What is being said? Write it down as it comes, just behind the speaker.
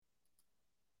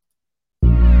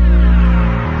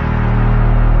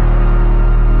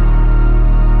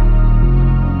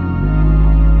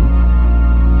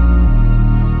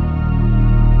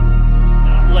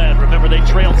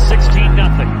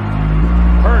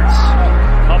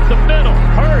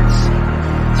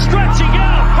Stretching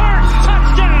out. Hurts.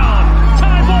 Touchdown.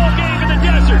 Tie ball game in the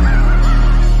desert.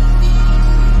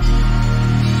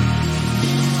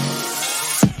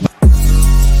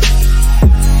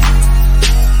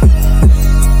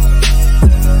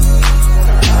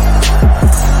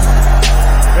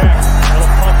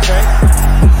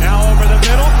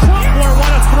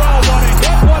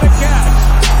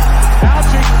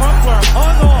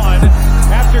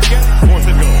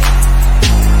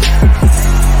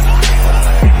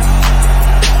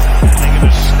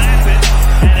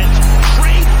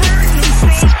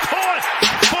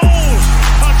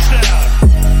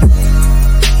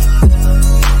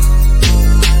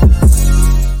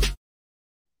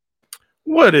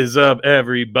 What is up,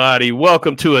 everybody?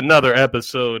 Welcome to another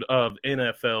episode of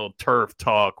NFL Turf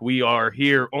Talk. We are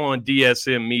here on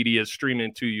DSM Media,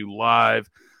 streaming to you live.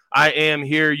 I am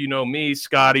here, you know me,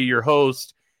 Scotty, your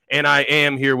host, and I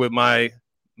am here with my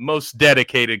most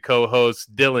dedicated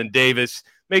co-host, Dylan Davis.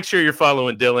 Make sure you're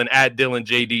following Dylan at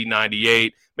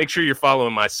DylanJD98. Make sure you're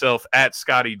following myself at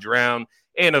Scotty Drown.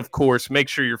 And, of course, make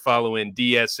sure you're following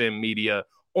DSM Media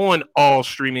on all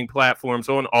streaming platforms,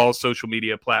 on all social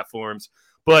media platforms.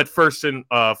 But first and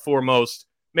foremost,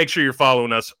 make sure you're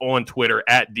following us on Twitter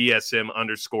at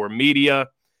DSM_media.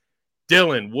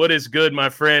 Dylan, what is good, my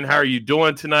friend? How are you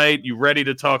doing tonight? You ready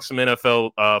to talk some NFL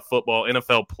football,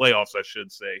 NFL playoffs, I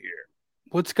should say here?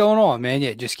 What's going on, man?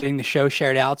 Yeah, just getting the show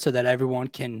shared out so that everyone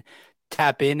can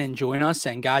tap in and join us.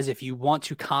 And guys, if you want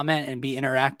to comment and be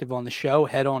interactive on the show,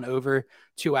 head on over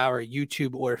to our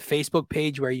YouTube or Facebook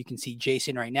page where you can see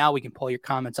Jason right now. We can pull your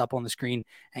comments up on the screen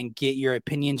and get your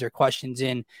opinions or questions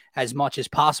in as much as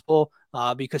possible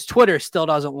because Twitter still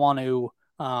doesn't want to,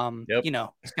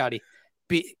 Scotty,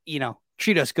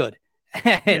 treat us good.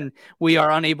 And we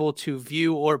are unable to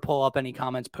view or pull up any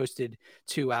comments posted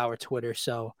to our Twitter.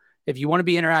 So if you want to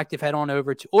be interactive, head on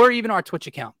over to, or even our Twitch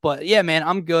account. But yeah, man,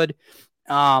 I'm good.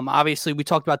 Obviously, we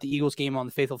talked about the Eagles game on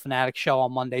the Faithful Fanatic show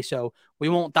on Monday, so we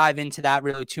won't dive into that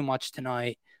really too much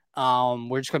tonight.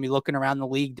 We're just going to be looking around the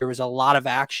league. There was a lot of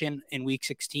action in Week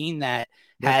 16 that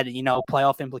had,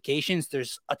 playoff implications.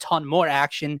 There's a ton more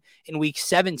action in Week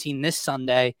 17 this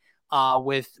Sunday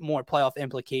with more playoff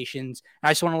implications. And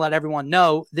I just want to let everyone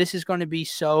know this is going to be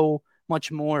so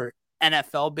much more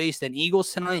NFL-based than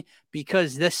Eagles tonight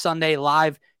because this Sunday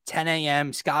live, 10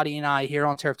 a.m., Scotty and I here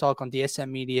on Turf Talk on DSM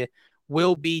Media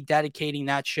will be dedicating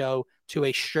that show to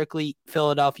a strictly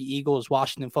Philadelphia Eagles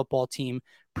Washington football team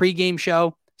pregame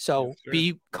show. So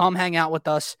come hang out with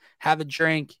us, have a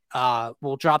drink.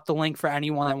 We'll drop the link for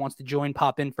anyone that wants to join.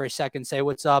 Pop in for a second, say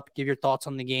what's up, give your thoughts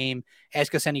on the game,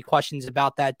 ask us any questions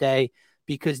about that day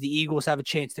because the Eagles have a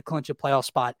chance to clinch a playoff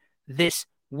spot this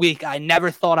week. I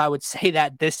never thought I would say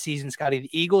that this season, Scotty.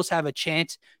 The Eagles have a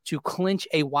chance to clinch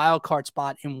a wild card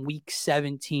spot in Week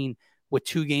 17 with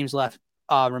 2 games left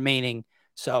remaining.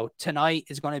 So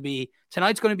tonight's going to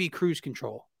be cruise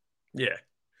control. Yeah,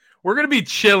 we're going to be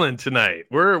chilling tonight.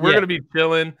 We're going to be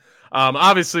chilling.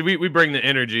 Obviously, we bring the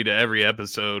energy to every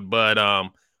episode, but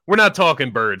we're not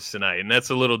talking birds tonight, and that's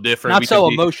a little different. Not so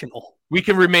emotional. We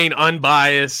can remain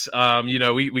unbiased.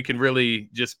 We can really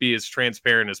just be as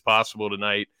transparent as possible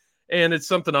tonight. And it's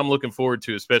something I'm looking forward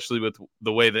to, especially with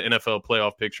the way the NFL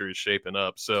playoff picture is shaping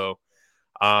up. So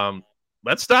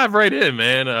let's dive right in,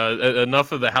 man.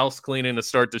 Enough of the house cleaning to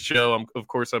start the show.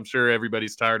 I'm sure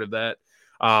everybody's tired of that.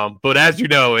 But as you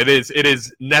know, it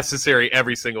is necessary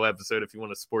every single episode if you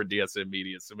want to support DSM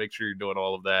Media. So make sure you're doing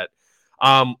all of that.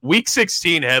 Week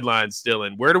 16 headlines,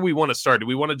 Dylan. Where do we want to start? Do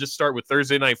we want to just start with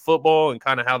Thursday Night Football and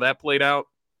kind of how that played out?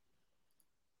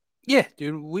 Yeah,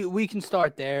 dude, we can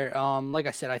start there. Like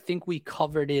I said, I think we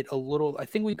covered it a little. I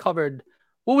think we covered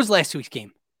what was last week's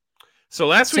game? So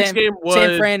last week's game was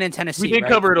San Fran and Tennessee. We did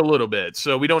cover it a little bit,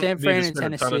 so we don't San need Fran to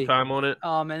spend a ton of time on it.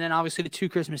 And then obviously the 2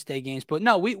 Christmas Day games. But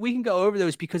no, we can go over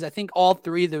those because I think all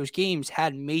 3 of those games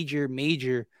had major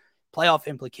playoff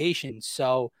implications.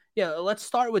 So yeah, let's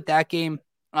start with that game.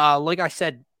 Like I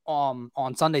said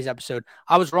on Sunday's episode,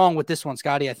 I was wrong with this one,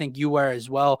 Scotty. I think you were as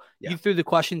well. Yeah. You threw the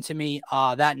question to me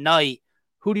that night,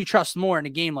 who do you trust more in a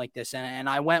game like this? And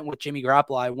I went with Jimmy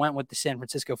Garoppolo. I went with the San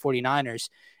Francisco 49ers.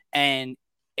 And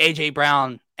A.J.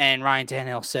 Brown and Ryan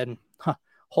Tannehill said,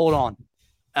 hold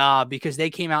on, because they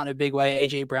came out in a big way.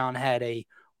 A.J. Brown had a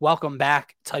welcome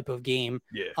back type of game.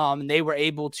 Yeah. They were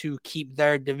able to keep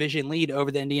their division lead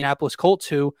over the Indianapolis Colts,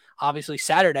 who obviously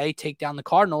Saturday take down the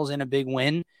Cardinals in a big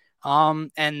win.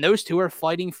 And those two are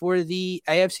fighting for the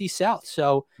AFC South.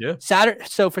 So yeah.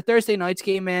 So for Thursday night's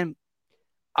game, man,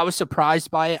 I was surprised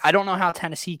by it. I don't know how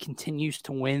Tennessee continues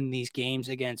to win these games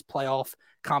against playoff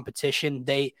competition.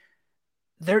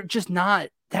 They're just not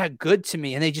that good to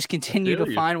me, and they just continue to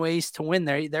Feel you. find ways to win.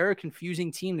 They're a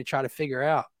confusing team to try to figure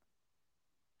out.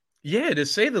 Yeah, to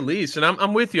say the least. And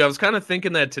I'm with you. I was kind of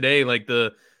thinking that today, like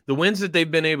the wins that they've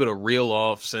been able to reel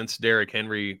off since Derrick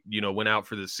Henry, went out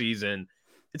for the season.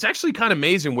 It's actually kind of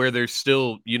amazing where they're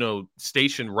still,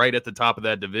 stationed right at the top of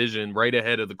that division, right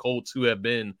ahead of the Colts, who have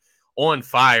been on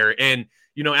fire. And,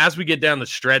 as we get down the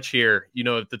stretch here,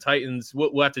 if the Titans,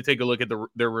 we'll have to take a look at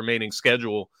their remaining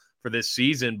schedule for this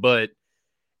season. But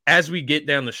as we get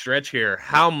down the stretch here,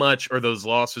 how much are those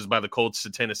losses by the Colts to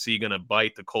Tennessee going to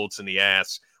bite the Colts in the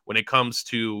ass when it comes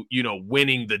to,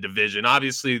 winning the division?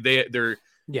 Obviously, they're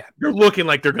looking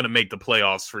like they're going to make the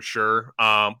playoffs for sure.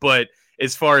 But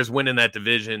as far as winning that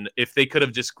division, if they could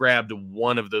have just grabbed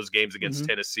one of those games against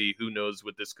Tennessee, who knows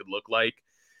what this could look like.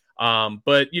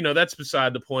 But, that's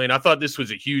beside the point. I thought this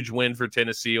was a huge win for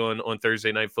Tennessee on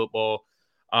Thursday Night Football.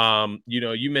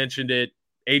 You mentioned it.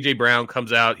 A.J. Brown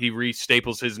comes out. He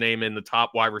restaples his name in the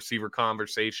top wide receiver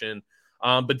conversation.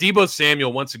 But Deebo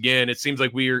Samuel, once again, it seems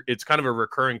like it's kind of a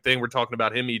recurring thing. We're talking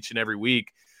about him each and every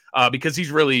week because he's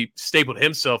really stapled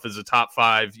himself as a top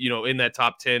 5, in that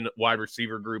top 10 wide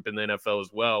receiver group in the NFL as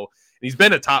well. And he's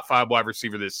been a top 5 wide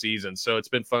receiver this season. So it's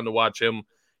been fun to watch him,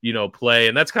 play.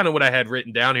 And that's kind of what I had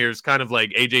written down here is kind of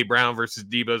like A.J. Brown versus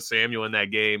Deebo Samuel in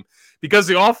that game because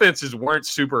the offenses weren't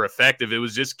super effective. It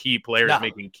was just key players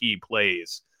making key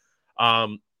plays.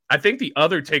 I think the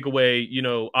other takeaway,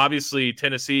 obviously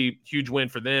Tennessee, huge win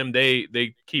for them.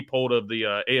 They keep hold of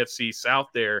the AFC South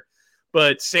there,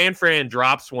 but San Fran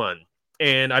drops one.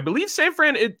 And I believe San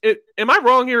Fran, am I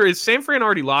wrong here? Is San Fran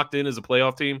already locked in as a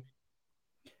playoff team?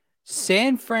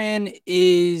 San Fran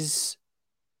is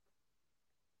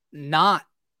not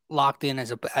locked in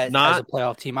as a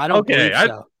playoff team. I don't believe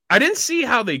so. I didn't see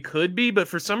how they could be, but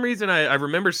for some reason I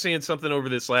remember seeing something over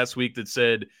this last week that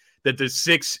said that the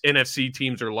 6 NFC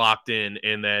teams are locked in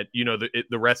and that,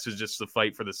 the rest is just the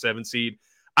fight for the 7 seed.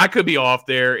 I could be off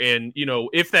there. And,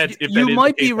 if you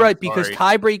might be right because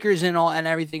tiebreakers and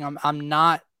everything, I'm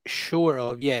not sure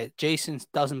of. Yeah. Jason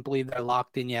doesn't believe they're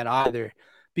locked in yet either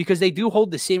because they do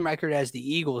hold the same record as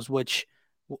the Eagles, which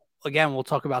again, we'll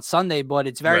talk about Sunday, but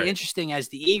it's very interesting as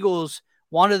the Eagles,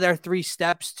 one of their 3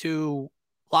 steps to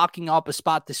locking up a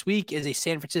spot this week is a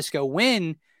San Francisco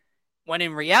win, when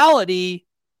in reality,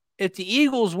 if the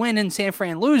Eagles win and San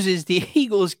Fran loses, the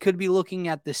Eagles could be looking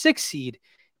at the 6th seed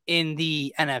in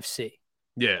the NFC.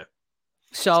 Yeah.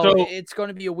 So it's going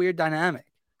to be a weird dynamic.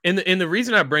 And the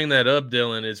reason I bring that up,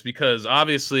 Dylan, is because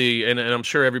obviously, and I'm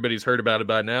sure everybody's heard about it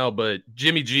by now, but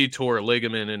Jimmy G tore a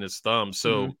ligament in his thumb.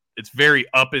 So it's very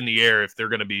up in the air if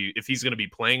he's going to be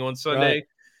playing on Sunday. Right.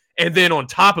 And then on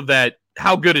top of that,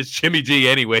 how good is Jimmy G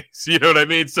anyways? You know what I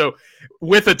mean? So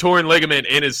with a torn ligament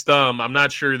in his thumb, I'm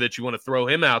not sure that you want to throw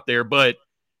him out there, but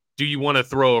do you want to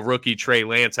throw a rookie Trey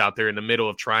Lance out there in the middle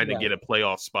of trying to get a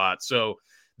playoff spot? So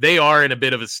they are in a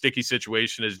bit of a sticky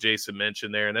situation, as Jason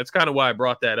mentioned there. And that's kind of why I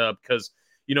brought that up because,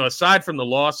 aside from the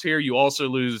loss here, you also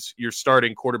lose your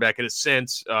starting quarterback in a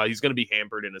sense. He's going to be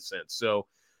hampered in a sense. So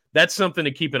that's something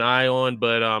to keep an eye on.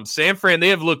 But San Fran, they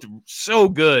have looked so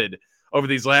good over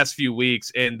these last few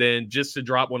weeks, and then just to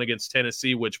drop one against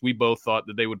Tennessee, which we both thought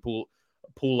that they would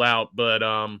pull out, but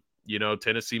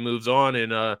Tennessee moves on,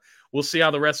 and we'll see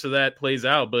how the rest of that plays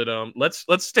out. But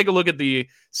let's take a look at the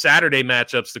Saturday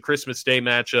matchups, the Christmas Day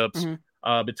matchups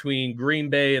between Green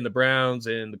Bay and the Browns,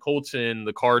 and the Colts and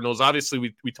the Cardinals.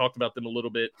 Obviously, we talked about them a little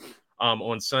bit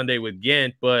on Sunday with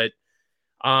Gant, but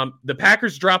the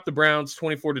Packers dropped the Browns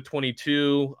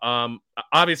 24-22.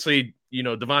 Obviously,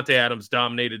 Devontae Adams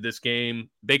dominated this game.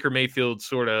 Baker Mayfield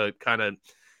sort of kind of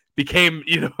became,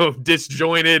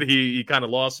 disjointed. He kind of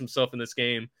lost himself in this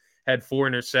game, had 4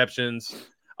 interceptions.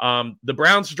 The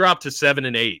Browns dropped to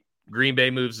 7-8. Green Bay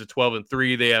moves to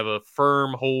 12-3. They have a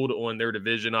firm hold on their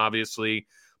division, obviously,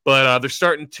 but they're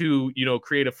starting to,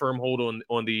 create a firm hold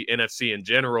on the NFC in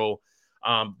general.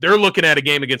 They're looking at a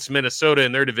game against Minnesota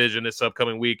in their division this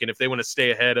upcoming week, and if they want to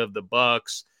stay ahead of the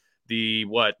Bucs, the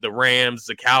Rams,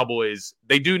 the Cowboys,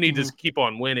 they do need to keep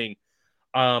on winning.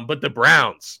 But the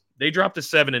Browns, they dropped to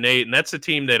 7-8, and that's a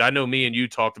team that I know me and you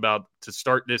talked about to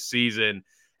start this season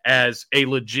as a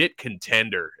legit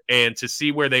contender. And to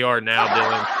see where they are now,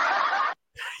 Dylan,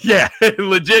 yeah,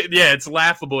 legit. Yeah, it's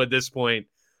laughable at this point.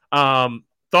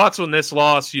 Thoughts on this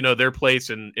loss, their place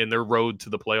in their road to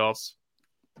the playoffs?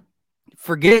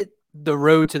 Forget the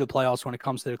road to the playoffs when it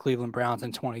comes to the Cleveland Browns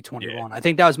in 2021. Yeah. I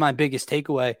think that was my biggest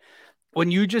takeaway. When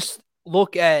you just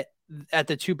look at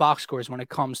the 2 box scores when it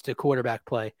comes to quarterback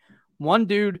play, one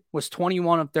dude was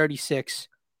 21 of 36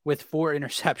 with 4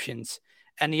 interceptions,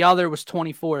 and the other was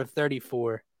 24 of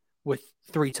 34 with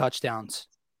 3 touchdowns,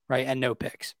 right, and no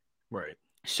picks. Right.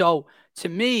 So to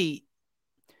me,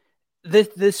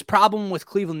 this problem with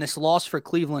Cleveland, this loss for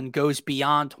Cleveland goes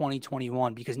beyond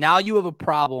 2021 because now you have a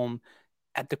problem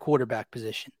at the quarterback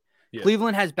position. Yeah.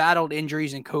 Cleveland has battled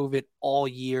injuries and COVID all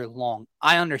year long.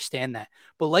 I understand that.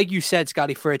 But like you said,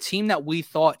 Scotty, for a team that we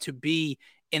thought to be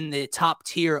in the top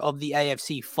tier of the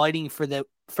AFC, fighting for the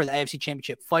AFC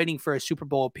Championship, fighting for a Super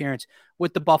Bowl appearance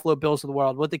with the Buffalo Bills of the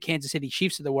world, with the Kansas City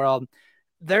Chiefs of the world,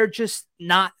 they're just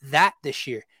not that this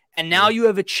year. And now you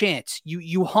have a chance.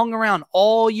 You hung around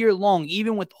all year long,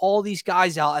 even with all these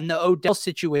guys out and the Odell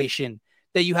situation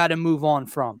that you had to move on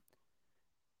from.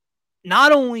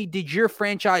 Not only did your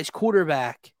franchise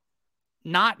quarterback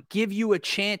not give you a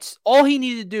chance, all he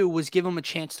needed to do was give him a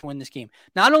chance to win this game.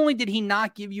 Not only did he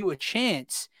not give you a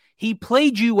chance, he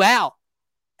played you out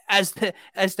as the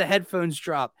headphones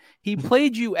drop. He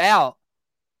played you out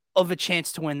of a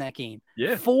chance to win that game.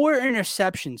 Yeah. 4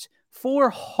 interceptions, 4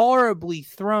 horribly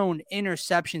thrown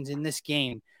interceptions in this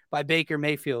game by Baker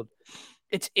Mayfield.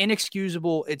 It's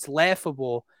inexcusable. It's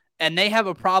laughable. And they have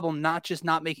a problem not just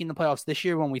not making the playoffs this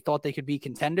year when we thought they could be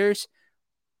contenders.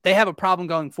 They have a problem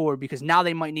going forward because now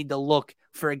they might need to look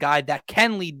for a guy that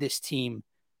can lead this team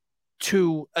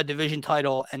to a division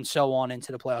title and so on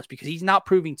into the playoffs because he's not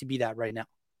proving to be that right now.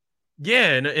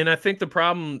 Yeah, and I think the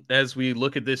problem as we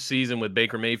look at this season with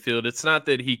Baker Mayfield, it's not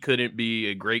that he couldn't be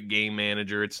a great game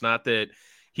manager. It's not that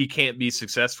he can't be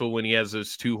successful when he has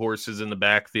those 2 horses in the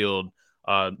backfield,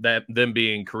 that them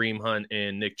being Kareem Hunt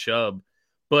and Nick Chubb.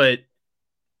 But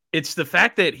it's the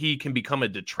fact that he can become a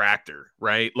detractor,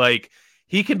 right? Like,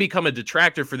 he can become a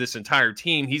detractor for this entire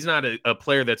team. He's not a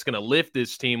player that's going to lift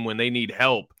this team when they need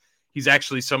help. He's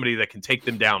actually somebody that can take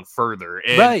them down further.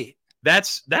 And right.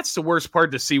 That's the worst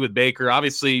part to see with Baker.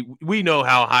 Obviously, we know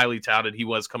how highly touted he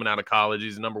was coming out of college.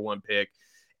 He's a number 1 pick.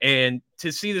 And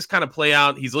to see this kind of play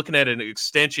out, he's looking at an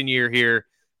extension year here.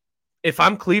 If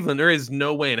I'm Cleveland, there is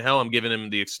no way in hell I'm giving him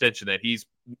the extension that he's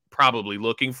probably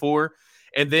looking for.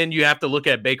 And then you have to look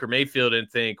at Baker Mayfield and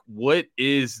think, what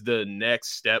is the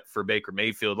next step for Baker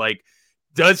Mayfield? Like,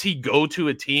 does he go to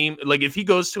a team? Like, if he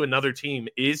goes to another team,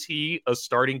 is he a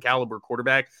starting caliber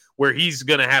quarterback where he's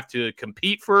going to have to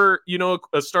compete for,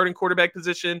 a starting quarterback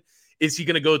position? Is he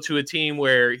going to go to a team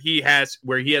where he has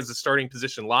the starting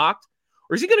position locked?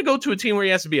 Or is he going to go to a team where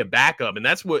he has to be a backup? And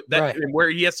that's where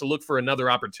he has to look for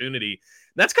another opportunity.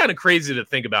 That's kind of crazy to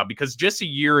think about because just a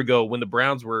year ago when the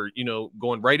Browns were,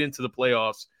 going right into the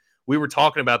playoffs, we were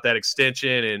talking about that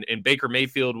extension and Baker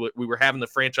Mayfield. We were having the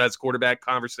franchise quarterback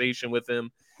conversation with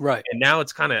him. Right. And now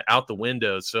it's kind of out the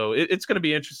window. So it's going to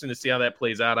be interesting to see how that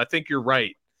plays out. I think you're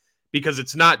right because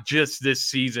it's not just this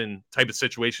season type of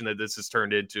situation that this has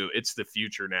turned into. It's the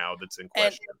future now that's in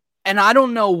question. And I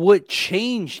don't know what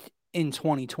changed in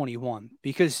 2021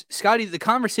 because, Scotty, the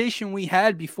conversation we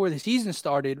had before the season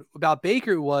started about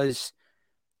Baker was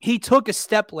he took a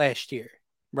step last year,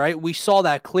 right? We saw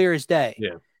that clear as day.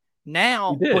 Yeah.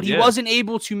 Now, he wasn't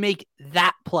able to make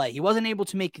that play. He wasn't able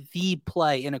to make the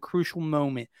play in a crucial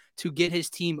moment to get his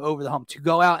team over the hump, to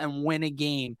go out and win a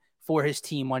game for his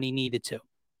team when he needed to.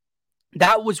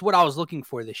 That was what I was looking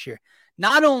for this year.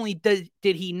 Not only did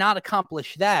he not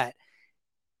accomplish that,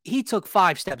 he took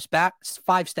 5 steps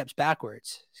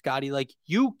backwards, Scotty. Like,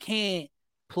 you can't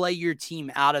play your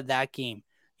team out of that game.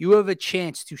 You have a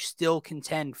chance to still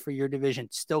contend for your division,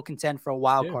 still contend for a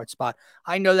wild card spot.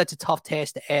 I know that's a tough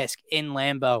task to ask in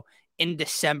Lambeau in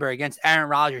December against Aaron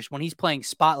Rodgers when he's playing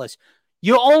spotless.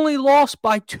 You only lost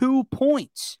by 2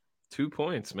 points. 2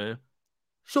 points, man.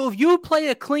 So if you play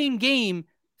a clean game,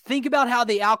 think about how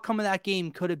the outcome of that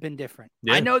game could have been different.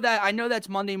 Yeah. I know that's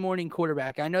Monday morning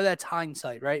quarterback. I know that's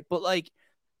hindsight, right? But like,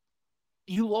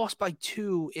 you lost by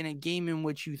 2 in a game in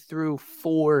which you threw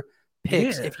 4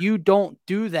 picks. Yeah. If you don't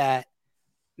do that,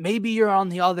 maybe you're on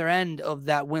the other end of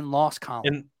that win-loss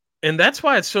column. And that's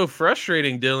why it's so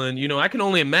frustrating, Dylan. I can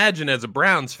only imagine as a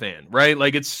Browns fan, right?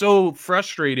 Like, it's so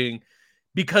frustrating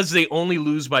because they only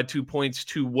lose by 2 points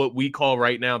to what we call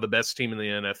right now the best team in the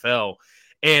NFL.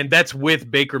 And that's with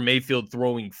Baker Mayfield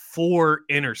throwing 4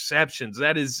 interceptions.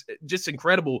 That is just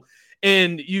incredible.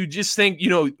 And you just think,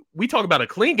 we talk about a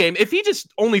clean game. If he just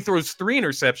only throws 3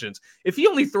 interceptions, if he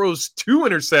only throws 2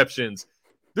 interceptions,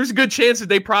 there's a good chance that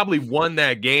they probably won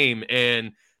that game.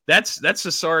 And that's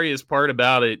the sorriest part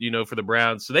about it, for the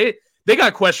Browns. So they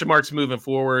got question marks moving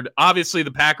forward. Obviously,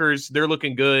 the Packers, they're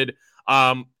looking good.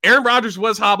 Aaron Rodgers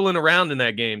was hobbling around in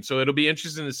that game, so it'll be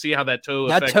interesting to see how that toe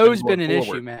affects him. That toe's been an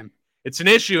issue, man. It's an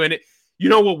issue, and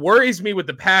what worries me with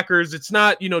the Packers, it's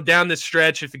not, down this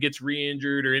stretch if it gets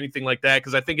re-injured or anything like that,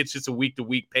 because I think it's just a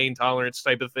week-to-week pain tolerance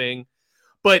type of thing.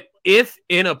 But if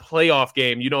in a playoff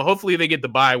game, hopefully they get the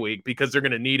bye week because they're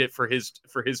going to need it for his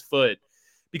foot.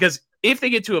 because if they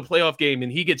get to a playoff game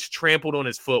and he gets trampled on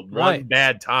his foot one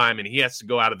bad time and he has to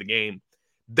go out of the game,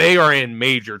 they are in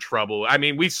major trouble. I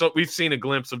mean, we've seen a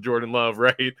glimpse of Jordan Love,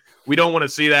 right? We don't want to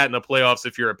see that in the playoffs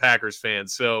if you're a Packers fan.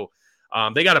 So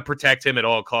they got to protect him at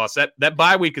all costs. That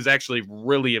bye week is actually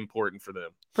really important for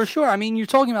them. For sure. I mean, you're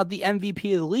talking about the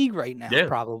MVP of the league right now,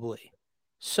 probably.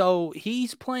 So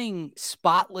he's playing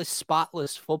spotless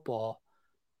football.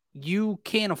 You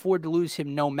can't afford to lose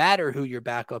him no matter who your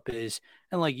backup is.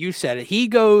 And like you said, he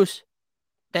goes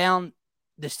down,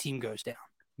 this team goes down.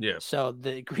 Yeah. So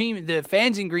the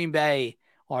fans in Green Bay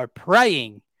are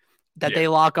praying that they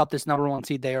lock up this number 1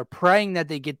 seed. They are praying that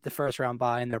they get the first round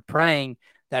bye, and they're praying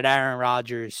that Aaron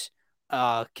Rodgers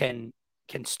can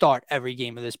start every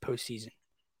game of this postseason.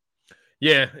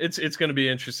 Yeah, it's going to be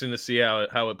interesting to see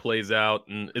how it plays out.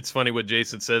 And it's funny what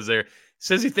Jason says there. He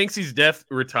says he thinks he's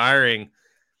retiring.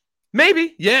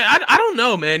 Maybe. Yeah, I don't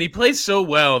know, man. He plays so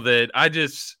well that I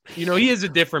just, he is a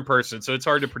different person, so it's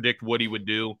hard to predict what he would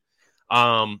do.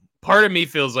 Part of me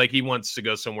feels like he wants to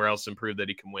go somewhere else and prove that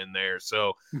he can win there.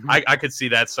 So I could see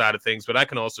that side of things, but I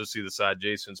can also see the side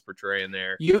Jason's portraying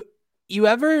there. You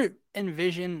ever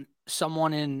envision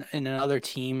someone in another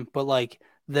team, but like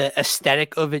the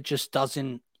aesthetic of it just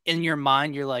doesn't, in your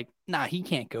mind, you're like, nah, he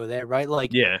can't go there, right?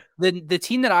 Like, the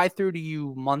team that I threw to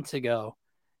you months ago,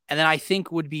 and then I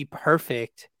think would be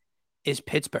perfect, is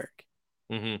Pittsburgh.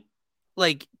 Mm-hmm.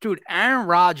 Like, dude, Aaron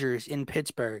Rodgers in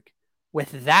Pittsburgh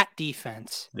with that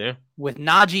defense, with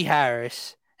Najee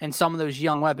Harris and some of those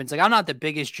young weapons. Like, I'm not the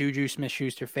biggest Juju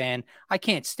Smith-Schuster fan. I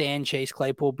can't stand Chase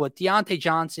Claypool, but Deontay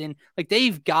Johnson, like,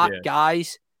 they've got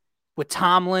guys with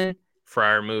Tomlin,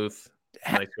 Freiermuth,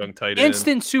 nice young tight end,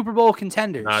 instant Super Bowl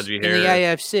contenders Najee in the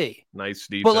AFC. Nice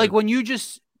defense. But like when you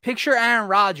just picture Aaron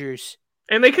Rodgers,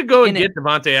 and they could go and get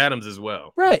Devontae Adams as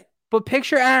well, right? But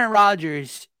picture Aaron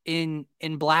Rodgers in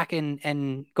black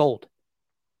and gold.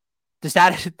 Does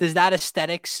that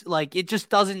aesthetics, like, it just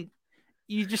doesn't?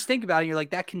 You just think about it, and you're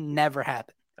like, that can never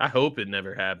happen. I hope it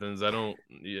never happens. I don't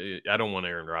want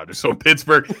Aaron Rodgers on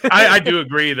Pittsburgh. I do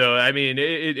agree, though. I mean,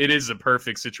 it is a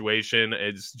perfect situation.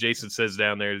 As Jason says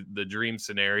down there, the dream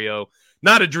scenario.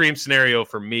 Not a dream scenario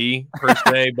for me, per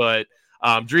se, but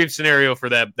dream scenario for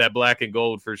that black and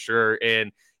gold for sure.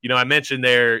 And, I mentioned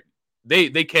there,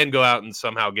 they can go out and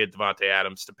somehow get Devontae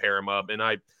Adams to pair him up. And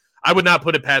I would not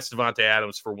put it past Devontae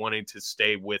Adams for wanting to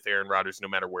stay with Aaron Rodgers no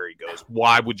matter where he goes.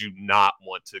 Why would you not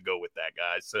want to go with that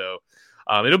guy? So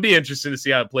it'll be interesting to see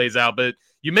how it plays out. But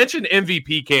you mentioned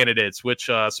MVP candidates,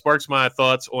 which sparks my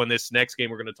thoughts on this next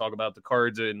game. We're going to talk about the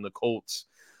Cards and the Colts.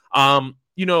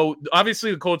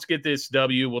 Obviously the Colts get this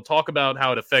W. We'll talk about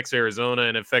how it affects Arizona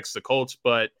and affects the Colts.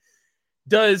 But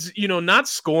does, not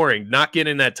scoring, not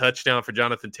getting that touchdown for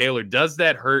Jonathan Taylor, does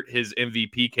that hurt his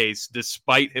MVP case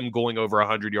despite him going over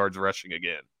 100 yards rushing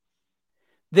again?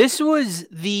 This was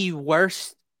the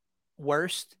worst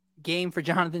game for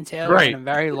Jonathan Taylor in a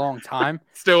very long time.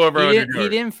 Still over 100 yards. He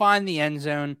didn't find the end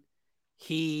zone.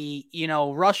 He,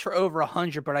 rushed for over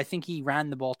 100, but I think he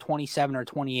ran the ball 27 or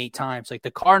 28 times. Like,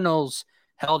 the Cardinals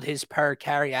held his per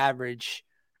carry average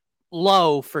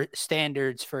low for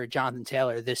standards for Jonathan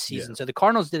Taylor this season. So the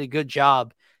Cardinals did a good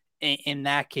job in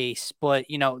that case, but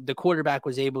the quarterback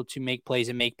was able to make plays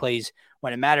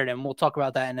when it mattered. And we'll talk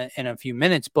about that in a few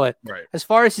minutes. But as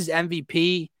far as his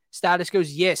MVP status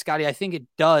goes, Scotty, I think it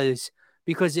does,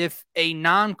 because if a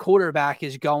non-quarterback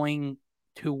is going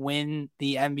to win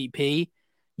the MVP,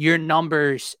 your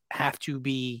numbers have to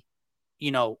be,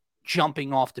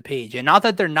 jumping off the page. And not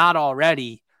that they're not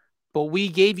already, but we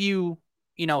gave you,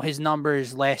 his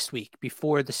numbers last week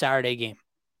before the Saturday game.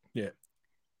 Yeah.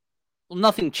 Well,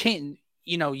 nothing changed.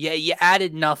 You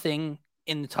added nothing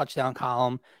in the touchdown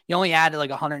column. You only added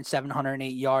like 107, 108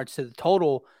 yards to the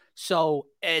total. So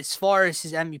as far as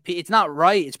his MVP, it's not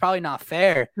right. It's probably not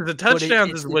fair. The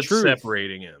touchdowns is what's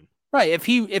separating him. Right. If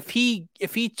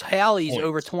he tallies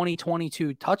over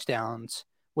 22 touchdowns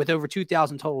with over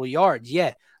 2,000 total yards,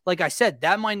 like I said,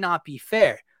 that might not be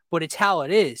fair, but it's how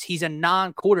it is. He's a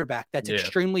non-quarterback. That's an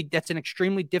extremely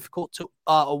difficult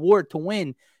award to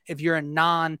win if you're a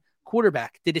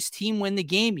non-quarterback. Did his team win the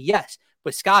game? Yes.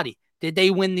 But Scotty, did they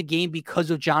win the game because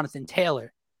of Jonathan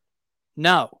Taylor?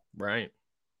 No. Right.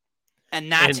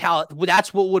 And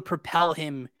that's what would propel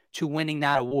him to winning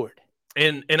that award.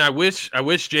 And I wish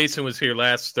Jason was here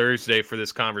last Thursday for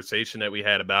this conversation that we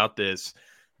had about this,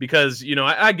 because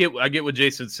I get what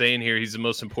Jason's saying here. He's the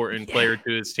most important player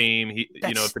to his team.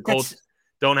 If the Colts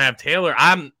don't have Taylor,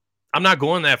 I'm not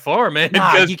going that far, man.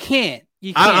 Nah, you can't.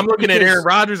 I'm looking at Aaron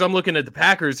Rodgers. I'm looking at the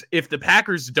Packers. If the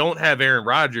Packers don't have Aaron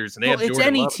Rodgers and they have Jordan it's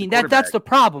any Love, team. That's the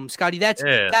problem, Scotty.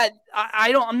 Yeah.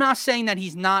 I'm not saying that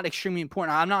he's not extremely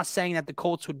important. I'm not saying that the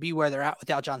Colts would be where they're at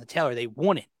without Jonathan Taylor. They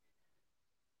wouldn't.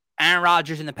 Aaron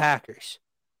Rodgers and the Packers,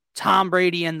 Tom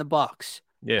Brady and the Bucks,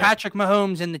 Patrick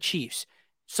Mahomes and the Chiefs.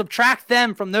 Subtract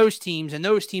them from those teams, and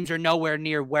those teams are nowhere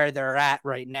near where they're at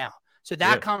right now. So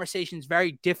that conversation is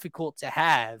very difficult to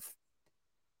have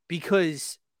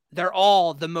because they're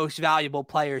all the most valuable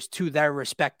players to their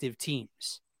respective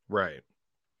teams. Right.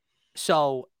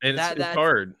 So and it's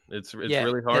hard. It's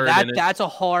really hard. That's a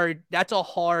hard,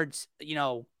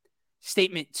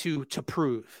 statement to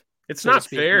prove. It's not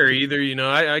fair either.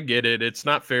 I get it. It's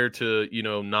not fair to,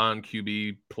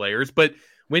 non-QB players, but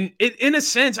in a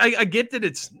sense, I get that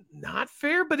it's not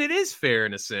fair, but it is fair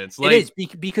in a sense. It is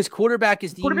because quarterback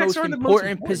is the most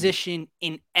important position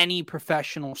in any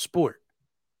professional sport.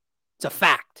 It's a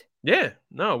fact. Yeah,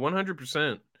 no,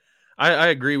 100%. I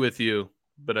agree with you,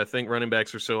 but I think running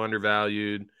backs are so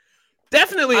undervalued.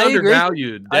 Definitely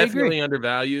undervalued. Definitely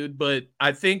undervalued. But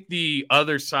I think the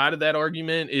other side of that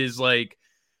argument is like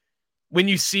when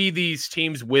you see these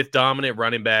teams with dominant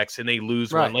running backs and they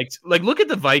lose one, like look at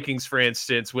the Vikings, for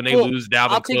instance, when they lose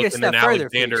Dalvin Cook and then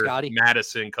Alexander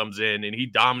Madison comes in and he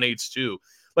dominates too.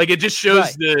 Like it just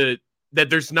shows that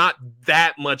there's not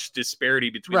that much disparity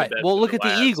between the best. Well, look at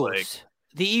the Eagles.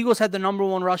 The Eagles had the number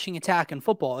one rushing attack in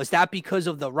football. Is that because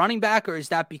of the running back or is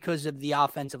that because of the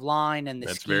offensive line and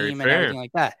the scheme and everything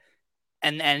like that?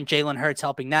 And Jalen Hurts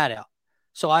helping that out.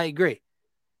 So I agree.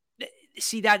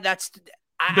 See, that's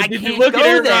I did can't you look go at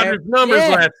Aaron there. Rodgers' numbers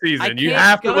last season? You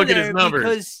have to look at his numbers.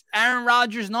 Because Aaron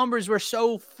Rodgers' numbers were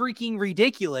so freaking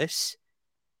ridiculous.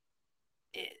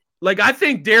 Like, I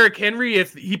think Derrick Henry,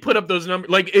 if he put up those numbers,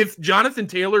 like if Jonathan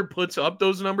Taylor puts up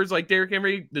those numbers like Derrick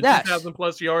Henry, the 2,000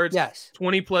 plus yards,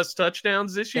 20 plus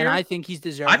touchdowns this year, and I think he's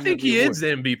deserving. I think he is the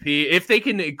MVP. If they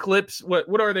can eclipse,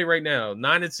 what are they right now?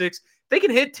 9-6. They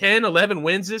can hit 10, 11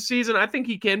 wins this season. I think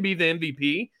he can be the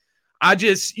MVP. I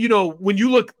just, when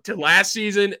you look to last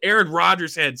season, Aaron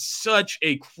Rodgers had such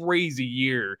a crazy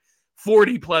year.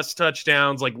 40 plus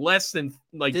touchdowns, like less than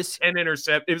 10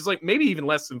 interceptions. It was like maybe even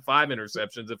less than 5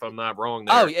 interceptions, if I'm not wrong.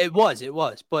 There. Oh, it was.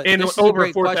 But and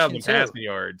over 4,000 passing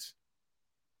yards.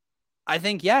 I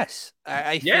think yes.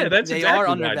 I think that's they exactly are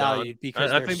undervalued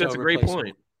because I think that's a great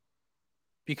point.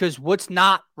 Because what's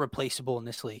not replaceable in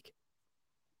this league?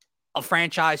 A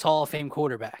franchise Hall of Fame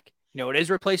quarterback. What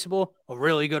is replaceable? A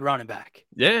really good running back.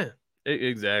 Yeah,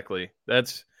 exactly.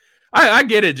 I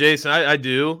get it, Jason. I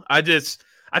do.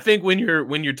 I think when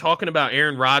you're talking about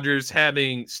Aaron Rodgers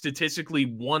having statistically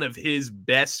one of his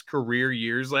best career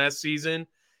years last season,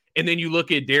 and then you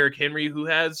look at Derrick Henry, who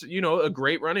has, a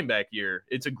great running back year.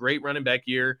 It's a great running back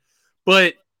year.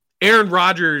 But Aaron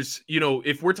Rodgers,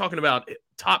 if we're talking about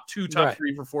top 2, top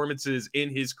 3 performances in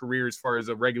his career as far as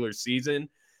a regular season,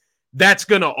 that's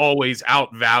going to always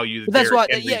outvalue the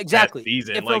Derrick Henry exactly.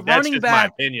 season. That's just my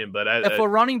opinion. But if a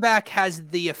running back has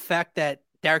the effect that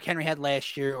Derrick Henry had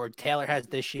last year or Taylor has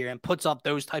this year and puts up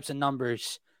those types of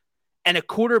numbers, and a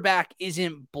quarterback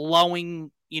isn't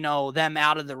blowing, them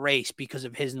out of the race because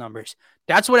of his numbers.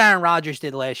 That's what Aaron Rodgers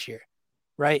did last year,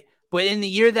 right? But in the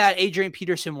year that Adrian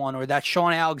Peterson won or that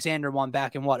Sean Alexander won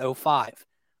back in 2005,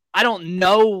 I don't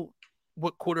know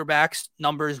what quarterbacks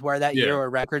numbers were that year or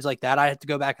records like that. I have to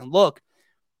go back and look.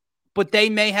 But they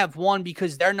may have won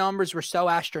because their numbers were so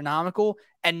astronomical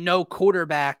and no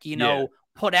quarterback,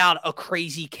 put out a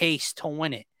crazy case to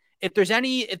win it. If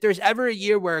there's ever a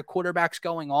year where a quarterback's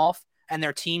going off and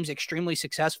their team's extremely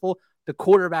successful, the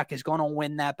quarterback is going to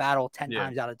win that battle 10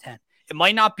 times out of 10. It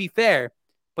might not be fair,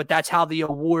 but that's how the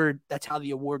award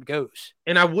goes.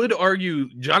 And I would argue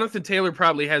Jonathan Taylor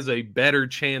probably has a better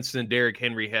chance than Derrick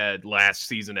Henry had last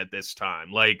season at this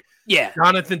time.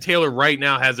 Jonathan Taylor right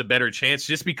now has a better chance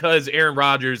just because Aaron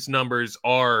Rodgers' numbers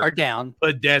are down,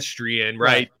 pedestrian,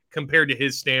 right? Compared to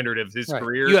his standard of his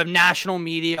career. You have national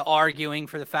media arguing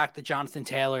for the fact that Jonathan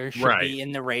Taylor should be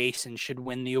in the race and should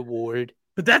win the award.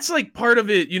 But that's like part of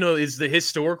it, is the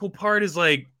historical part is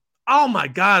like, oh my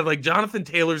God, like Jonathan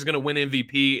Taylor's going to win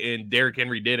MVP and Derrick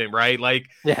Henry didn't, right?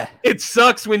 It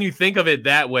sucks when you think of it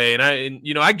that way. And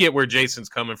I get where Jason's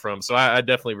coming from. So I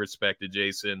definitely respected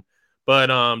Jason, but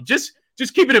just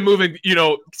keeping it moving,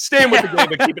 staying with the game,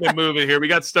 but keeping it moving here. We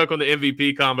got stuck on the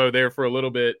MVP combo there for a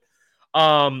little bit.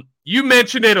 You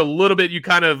mentioned it a little bit. You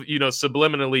kind of,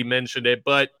 subliminally mentioned it,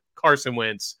 but Carson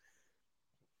Wentz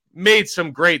made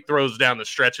some great throws down the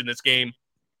stretch in this game.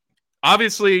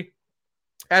 Obviously,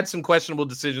 had some questionable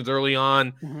decisions early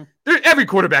on. Mm-hmm. Every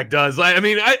quarterback does.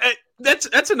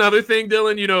 that's another thing,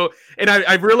 Dylan. And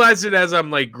I've realized it as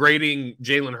I'm like grading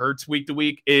Jalen Hurts week to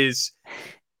week is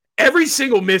every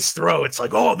single missed throw. It's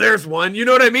like, oh, there's one. You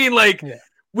know what I mean? Like,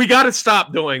 we got to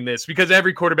stop doing this because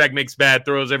every quarterback makes bad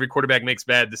throws. Every quarterback makes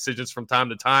bad decisions from time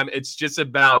to time. It's just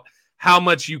about how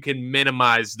much you can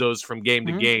minimize those from game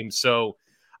to game. So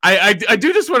I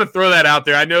do just want to throw that out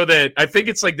there. I know that I think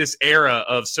it's like this era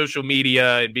of social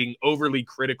media and being overly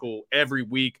critical every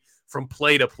week from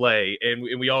play to play, and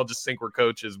we all just think we're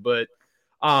coaches. But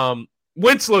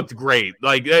Wentz looked great.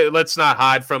 Like, let's not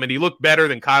hide from it. He looked better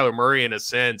than Kyler Murray in a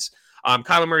sense.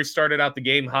 Kyler Murray started out the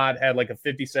game hot, had like a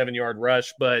 57-yard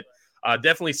rush, but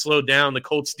definitely slowed down. The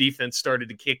Colts defense started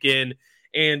to kick in,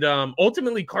 and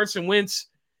ultimately Carson Wentz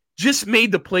just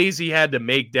made the plays he had to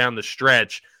make down the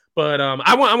stretch. But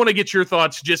I want to get your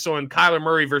thoughts just on Kyler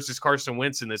Murray versus Carson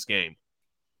Wentz in this game.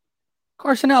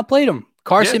 Carson outplayed him.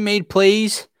 Carson made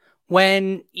plays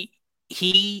when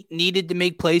he needed to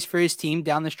make plays for his team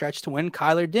down the stretch to win.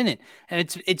 Kyler didn't.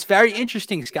 And it's very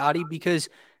interesting, Scotty, because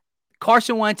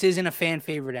Carson Wentz isn't a fan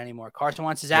favorite anymore. Carson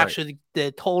Wentz is actually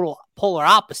the total polar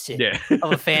opposite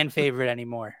of a fan favorite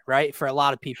anymore, right? For a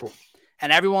lot of people.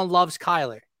 And everyone loves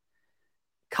Kyler.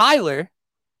 Kyler,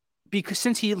 because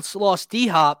since he lost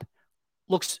D-Hop,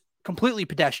 looks completely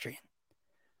pedestrian.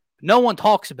 No one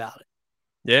talks about it.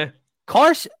 Yeah.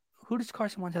 Carson, who does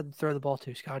Carson Wentz have to throw the ball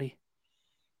to, Scotty?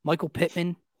 Michael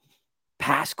Pittman,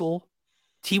 Pascal,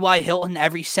 T.Y. Hilton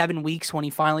every 7 weeks when he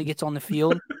finally gets on the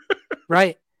field,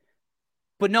 right?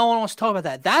 But no one wants to talk about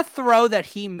that. That throw that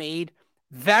he made,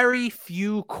 very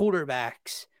few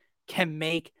quarterbacks can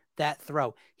make that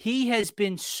throw. He has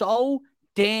been so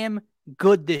damn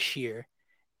good this year,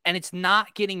 and it's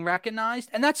not getting recognized,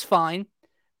 and that's fine.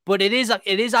 But it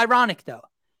is ironic, though,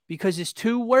 because his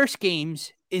 2 worst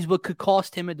games is what could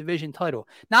cost him a division title.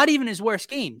 Not even his worst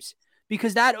games,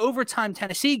 because that overtime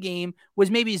Tennessee game was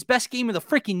maybe his best game of the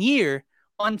freaking year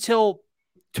until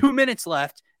 2 minutes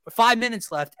left, or 5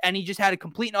 minutes left, and he just had a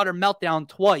complete and utter meltdown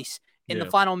twice in the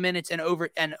final minutes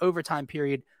and overtime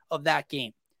period of that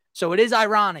game. So it is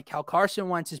ironic how Carson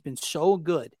Wentz has been so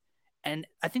good. And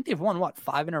I think they've won,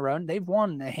 5 in a row? They've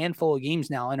won a handful of games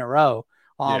now in a row.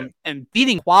 And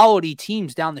beating quality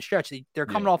teams down the stretch. They're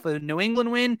coming off a New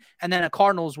England win and then a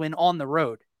Cardinals win on the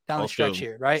road down the stretch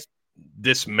here, right?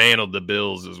 Dismantled the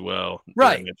Bills as well.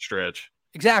 Right. That stretch.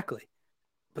 Exactly.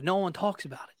 But no one talks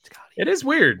about it, Scotty. It is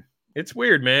weird. It's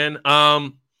weird, man.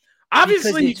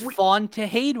 Obviously, because it's fun to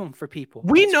hate them for people.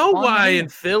 We know why in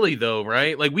Philly, though,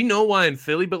 right? Like, we know why in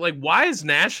Philly, but, like, why is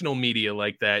national media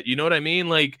like that? You know what I mean?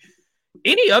 Like,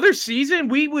 any other season,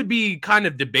 we would be kind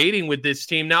of debating with this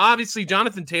team. Now, obviously,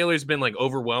 Jonathan Taylor's been, like,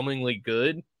 overwhelmingly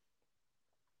good.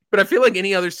 But I feel like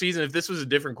any other season, if this was a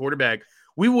different quarterback,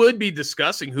 we would be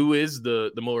discussing who is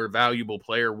the more valuable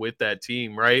player with that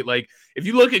team, right? Like, if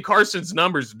you look at Carson's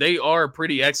numbers, they are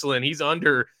pretty excellent. He's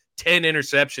under 10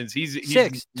 interceptions. He's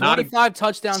 25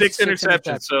 touchdowns, 6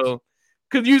 interceptions. So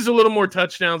could use a little more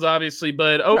touchdowns, obviously.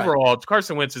 But overall,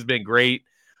 Carson Wentz has been great.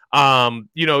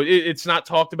 It's not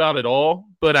talked about at all.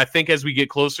 But I think as we get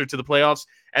closer to the playoffs,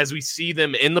 as we see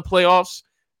them in the playoffs,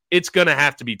 it's going to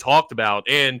have to be talked about.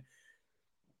 And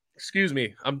excuse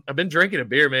me, I've been drinking a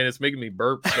beer, man. It's making me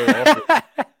burp so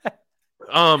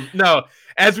often. No,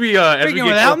 as we get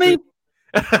without me.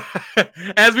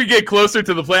 As we get closer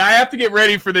to the play, I have to get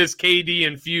ready for this KD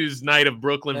infused night of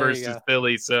Brooklyn versus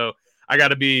Philly. So I got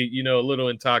to be, a little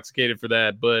intoxicated for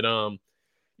that. But,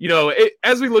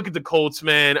 as we look at the Colts,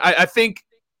 man, I think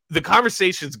the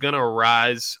conversation is going to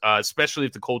arise, especially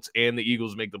if the Colts and the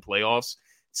Eagles make the playoffs.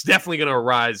 It's definitely going to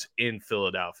arise in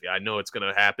Philadelphia. I know it's going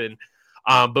to happen.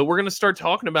 But we're going to start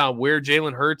talking about where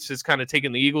Jalen Hurts has kind of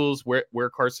taken the Eagles, where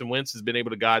Carson Wentz has been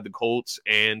able to guide the Colts.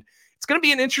 And it's going to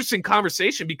be an interesting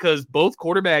conversation because both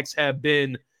quarterbacks have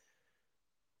been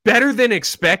better than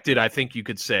expected, I think you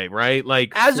could say, right?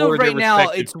 Like, as of right now,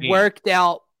 it's worked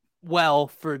out well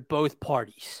for both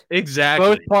parties. Exactly.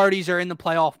 Both parties are in the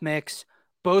playoff mix.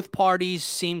 Both parties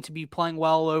seem to be playing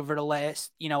well over the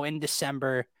last, in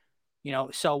December.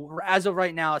 So as of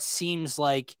right now, it seems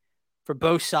like for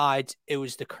both sides, it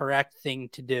was the correct thing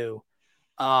to do.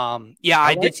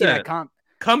 I did see that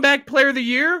comeback player of the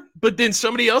year, but then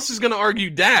somebody else is going to argue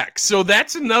Dak. So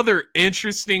that's another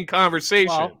interesting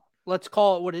conversation. Well, let's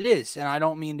call it what it is. And I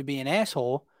don't mean to be an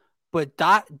asshole, but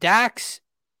Dak's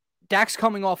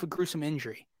coming off a gruesome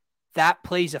injury. That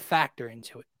plays a factor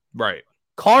into it. Right.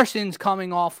 Carson's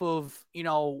coming off of,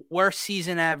 worst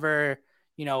season ever,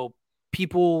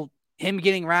 him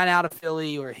getting ran out of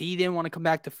Philly, or he didn't want to come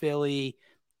back to Philly,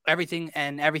 everything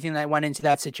that went into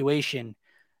that situation.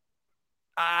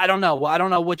 I don't know. Well, I don't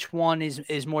know which one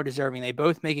is more deserving. They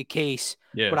both make a case,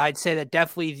 Yeah. but I'd say that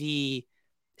definitely the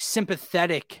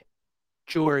sympathetic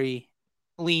jury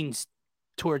leans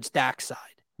towards Dak's side.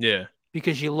 Yeah.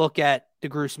 Because you look at the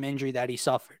gruesome injury that he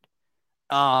suffered.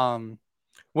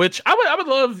 Which I would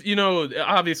love,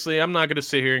 obviously I'm not going to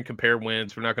sit here and compare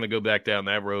Wentz. We're not going to go back down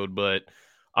that road, but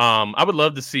I would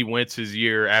love to see Wentz's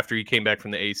year after he came back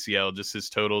from the ACL, just his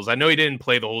totals. I know he didn't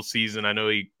play the whole season. I know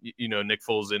Nick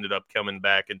Foles ended up coming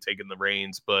back and taking the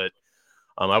reins, but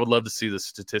I would love to see the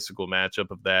statistical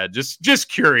matchup of that. Just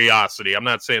curiosity. I'm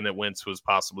not saying that Wentz was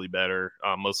possibly better.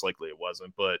 Most likely it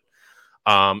wasn't, but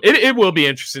it will be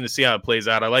interesting to see how it plays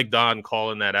out. I like Don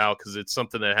calling that out because it's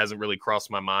something that hasn't really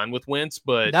crossed my mind with Wentz,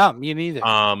 but no, me neither.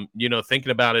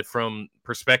 Thinking about it from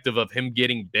perspective of him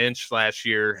getting benched last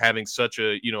year, having such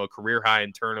a career high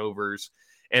in turnovers,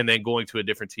 and then going to a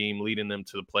different team, leading them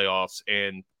to the playoffs,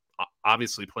 and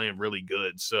obviously playing really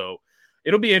good. So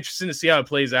it'll be interesting to see how it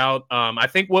plays out. I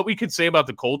think what we could say about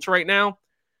the Colts right now,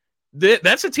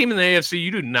 that's a team in the AFC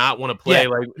you do not want to play.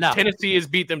 Tennessee has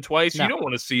beat them twice. No. You don't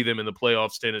want to see them in the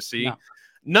playoffs, Tennessee.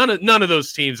 No. None of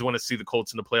those teams want to see the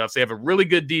Colts in the playoffs. They have a really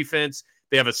good defense.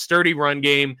 They have a sturdy run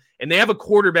game, and they have a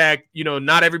quarterback,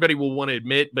 not everybody will want to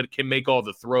admit, but can make all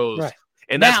the throws. Right.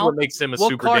 And that's what makes them a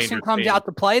super dangerous team. Carson comes out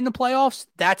to play in the playoffs,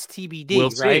 that's TBD,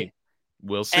 we'll see. Right?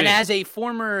 We'll see. And as a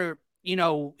former,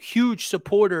 huge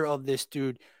supporter of this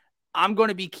dude, I'm going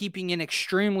to be keeping an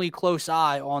extremely close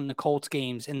eye on the Colts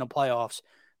games in the playoffs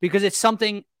because it's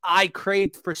something I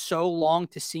craved for so long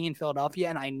to see in Philadelphia,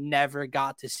 and I never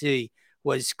got to see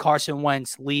was Carson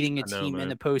Wentz leading a team in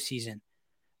the postseason.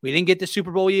 We didn't get the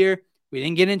Super Bowl year. We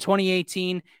didn't get in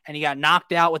 2018, and he got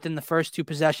knocked out within the first two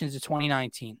possessions of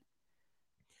 2019.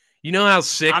 You know how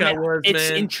sick I was, it's man?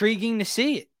 It's intriguing to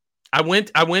see it. I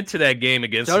went to that game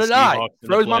against the Seahawks. I.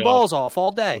 Froze my balls off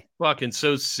all day. Fucking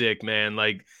so sick, man.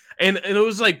 And it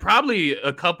was probably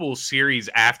a couple series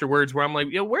afterwards where I'm like,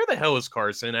 where the hell is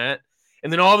Carson at?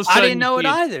 And then all of a sudden, I didn't know it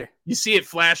either. You see it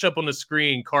flash up on the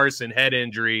screen, Carson, head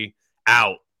injury,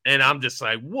 out. And I'm just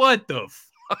like, what the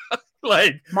fuck?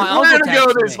 We're going to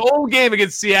go this whole game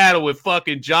against Seattle with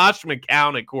fucking Josh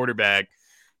McCown at quarterback.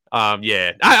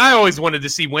 I always wanted to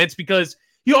see Wentz because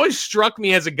he always struck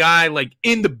me as a guy,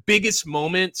 in the biggest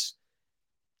moments,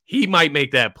 he might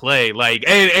make that play.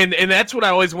 And that's what I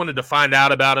always wanted to find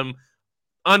out about him.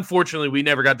 Unfortunately, we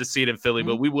never got to see it in Philly,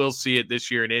 but we will see it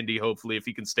this year in Indy, hopefully, if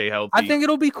he can stay healthy. I think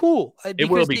it'll be cool. It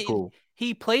will be cool.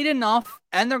 He played enough,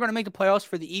 and they're going to make the playoffs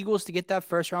for the Eagles to get that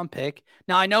first-round pick.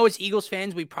 Now, I know as Eagles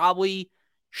fans, we probably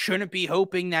shouldn't be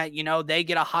hoping that, they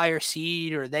get a higher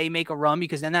seed or they make a run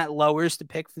because then that lowers the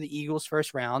pick for the Eagles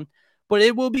first round. But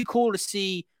it will be cool to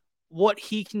see what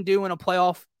he can do in a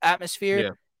playoff atmosphere.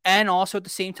 Yeah. And also at the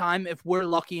same time, if we're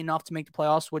lucky enough to make the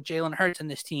playoffs, what Jalen Hurts and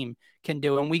this team can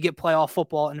do, and we get playoff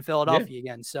football in Philadelphia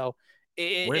again. So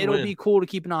it'll be cool to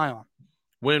keep an eye on.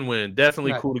 Win-win.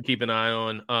 Definitely cool to keep an eye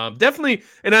on. Definitely,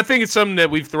 and I think it's something that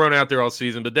we've thrown out there all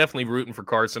season, but definitely rooting for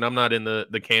Carson. I'm not in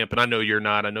the camp, and I know you're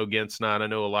not. I know Gent's not. I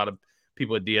know a lot of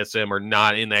people at DSM are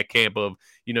not in that camp of,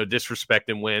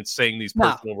 disrespecting Wentz, saying these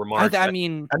personal remarks. I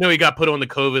mean, I know he got put on the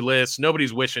COVID list.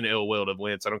 Nobody's wishing ill will to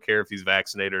Wentz. I don't care if he's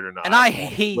vaccinated or not. And I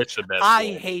hate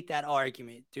that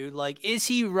argument, dude. Is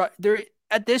he there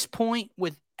at this point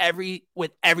with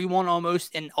everyone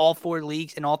almost in all four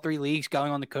leagues, in all three leagues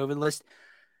going on the COVID list?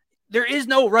 There is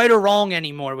no right or wrong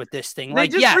anymore with this thing.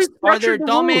 Yes, are there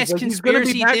dumbass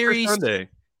conspiracy theories?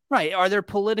 Right. Are there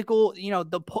political,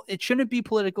 it shouldn't be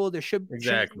political. There shouldn't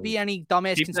be any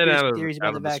dumbass conspiracy theories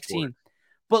about the vaccine.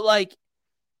 But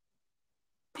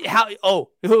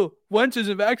Wentz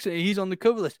isn't vaccinated. He's on the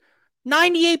COVID list.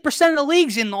 98% of the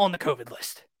league's on the COVID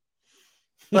list.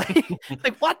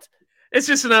 What? It's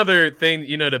just another thing,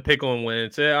 to pick on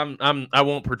Wentz. I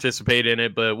won't participate in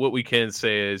it, but what we can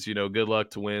say is, good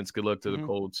luck to Wentz. Good luck to the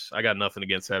Colts. I got nothing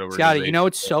against that organization. Scotty,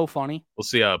 it's so funny. We'll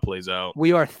see how it plays out.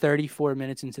 We are 34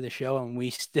 minutes into the show, and we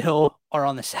still are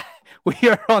on the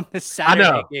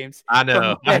Saturday games. I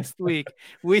know. Next week,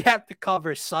 we have to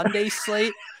cover Sunday's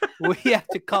slate. We have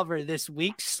to cover this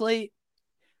week's slate.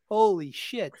 Holy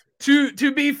shit.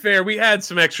 To be fair, we had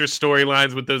some extra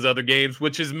storylines with those other games,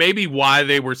 which is maybe why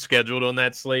they were scheduled on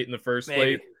that slate in the first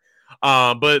slate.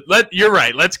 But you're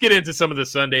right. Let's get into some of the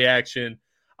Sunday action.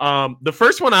 The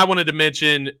first one I wanted to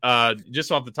mention,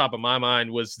 just off the top of my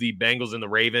mind, was the Bengals and the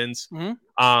Ravens.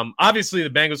 Mm-hmm. Obviously, the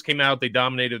Bengals came out. They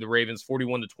dominated the Ravens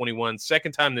 41-21.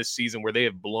 Second time this season where they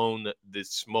have blown the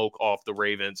smoke off the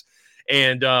Ravens.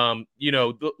 And,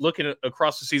 looking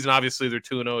across the season, obviously they're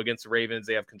 2-0 against the Ravens.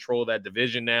 They have control of that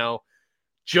division now.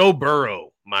 Joe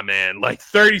Burrow, my man,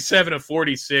 37 of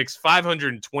 46,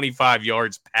 525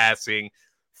 yards passing,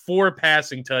 4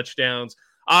 passing touchdowns.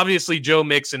 Obviously, Joe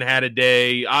Mixon had a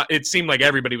day. It seemed like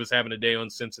everybody was having a day on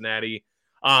Cincinnati.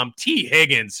 T.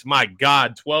 Higgins, my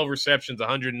God, 12 receptions,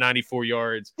 194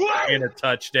 yards, and a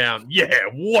touchdown. Yeah,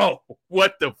 whoa,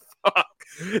 what the fuck?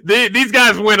 These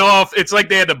guys went off. It's like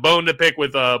they had the bone to pick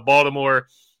with Baltimore.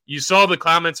 You saw the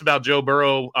comments about Joe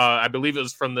Burrow. I believe it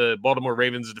was from the Baltimore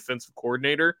Ravens defensive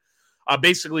coordinator,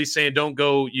 basically saying don't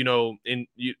go,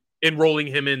 enrolling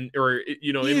him in, or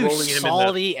enrolling him in the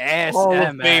Hall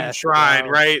of Fame shrine,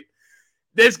 right?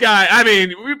 This guy, I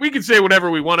mean, we can say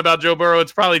whatever we want about Joe Burrow.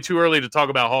 It's probably too early to talk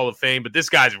about Hall of Fame, but this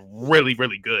guy's really,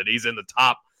 really good. He's in the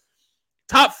top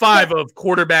 5 of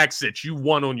quarterbacks that you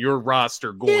want on your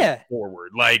roster going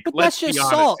forward. Like, but let's that's just be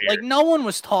honest salt. here. Like, no one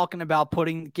was talking about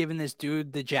giving this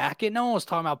dude the jacket. No one was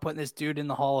talking about putting this dude in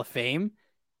the Hall of Fame.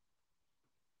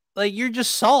 Like, you're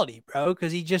just salty, bro,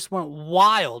 because he just went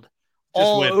wild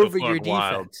all over your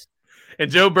defense. And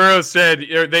Joe Burrow said,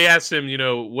 they asked him,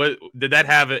 what did that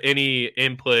have any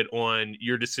input on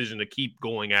your decision to keep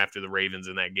going after the Ravens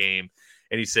in that game?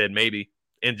 And he said, maybe,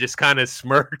 and just kind of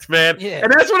smirked, man. Yeah.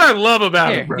 And that's what I love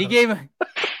about him, bro. He gave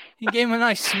him a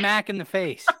nice smack in the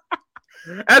face.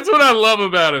 That's what I love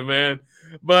about him, man.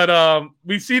 But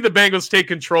we see the Bengals take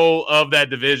control of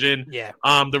that division. Yeah.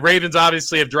 The Ravens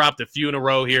obviously have dropped a few in a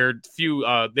row here.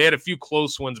 They had a few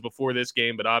close ones before this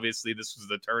game, but obviously this was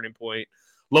the turning point.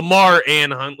 Lamar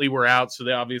and Huntley were out, so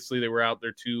they were out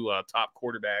their 2 top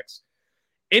quarterbacks.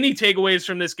 Any takeaways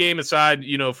from this game aside,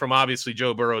 from obviously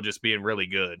Joe Burrow just being really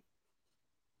good?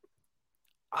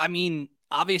 I mean,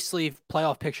 obviously,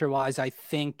 playoff picture-wise, I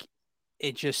think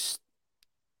it just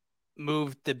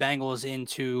moved the Bengals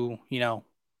into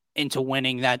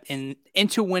winning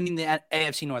the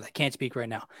AFC North. I can't speak right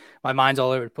now. My mind's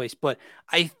all over the place. But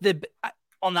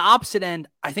on the opposite end,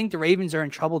 I think the Ravens are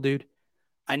in trouble, dude.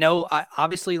 I know,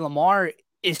 obviously, Lamar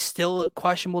is still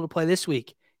questionable to play this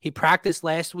week. He practiced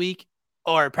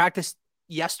practiced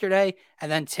yesterday, and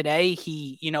then today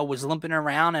he, was limping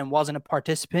around and wasn't a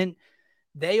participant.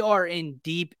 They are in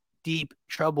deep, deep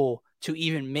trouble to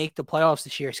even make the playoffs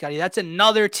this year, Scotty. That's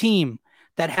another team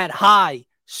that had high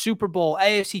Super Bowl,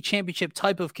 AFC Championship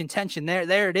type of contention.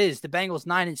 There it is. The Bengals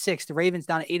 9-6, the Ravens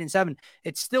down at 8-7.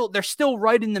 They're still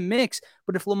right in the mix.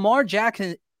 But if Lamar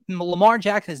Jackson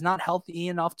is not healthy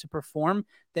enough to perform,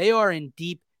 they are in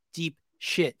deep, deep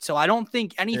shit. So I don't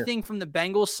think anything from the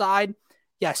Bengals side.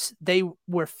 Yes, they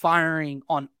were firing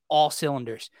on all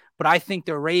cylinders, but I think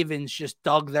the Ravens just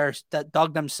dug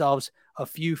themselves a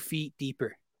few feet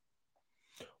deeper.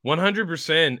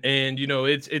 100%. And,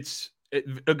 it's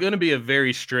going to be a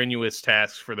very strenuous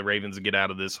task for the Ravens to get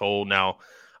out of this hole. Now,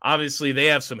 obviously, they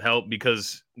have some help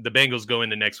because the Bengals go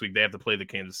into next week. They have to play the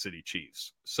Kansas City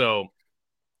Chiefs. So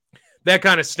that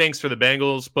kind of stinks for the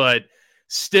Bengals, but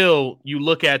still, you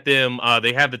look at them,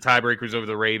 they have the tiebreakers over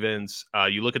the Ravens.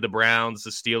 You look at the Browns,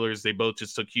 the Steelers, they both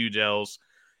just took huge L's.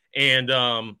 And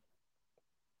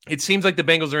it seems like the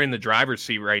Bengals are in the driver's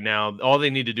seat right now. All they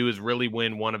need to do is really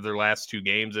win one of their last 2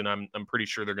 games, and I'm pretty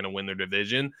sure they're going to win their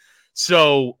division.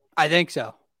 So I think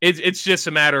so. It's just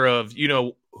a matter of,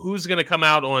 who's going to come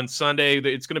out on Sunday.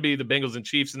 It's going to be the Bengals and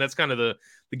Chiefs, and that's kind of the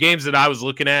games that I was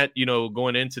looking at,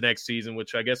 going into next season,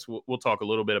 which I guess we'll talk a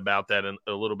little bit about that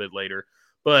a little bit later.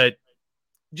 But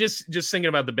just thinking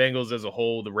about the Bengals as a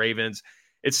whole, the Ravens,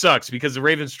 it sucks because the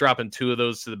Ravens dropping 2 of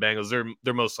those to the Bengals.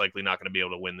 They're most likely not going to be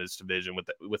able to win this division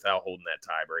without holding that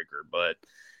tiebreaker. But it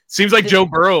seems like Joe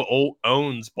Burrow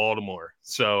owns Baltimore,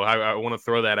 so I want to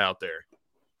throw that out there.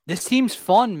 This team's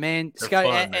fun, man. Scott,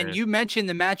 man. And you mentioned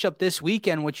the matchup this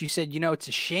weekend, which you said, it's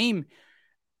a shame.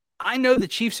 I know the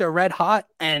Chiefs are red hot,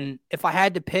 and if I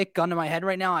had to pick, gun to my head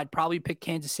right now, I'd probably pick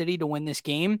Kansas City to win this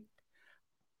game.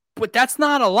 But that's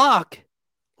not a lock.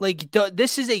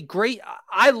 This is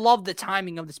I love the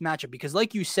timing of this matchup because,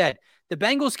 like you said, the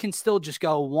Bengals can still just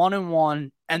go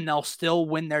 1-1 and they'll still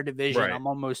win their division. Right. I'm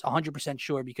almost 100%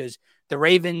 sure because the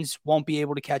Ravens won't be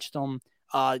able to catch them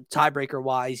tiebreaker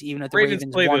wise, even if the Ravens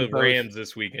play the Rams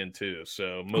this weekend too,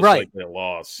 so most likely a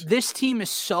loss. This team is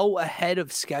so ahead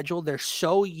of schedule. They're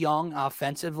so young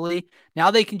offensively.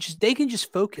 Now they can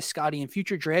just focus, Scotty, in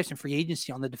future drafts and free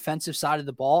agency on the defensive side of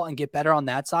the ball and get better on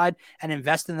that side and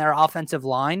invest in their offensive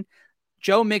line.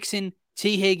 Joe Mixon,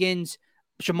 T. Higgins,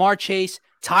 Ja'Marr Chase,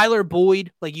 Tyler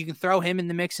Boyd, you can throw him in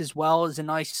the mix as well as a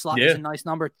nice slot. He's a nice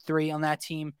number 3 on that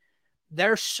team.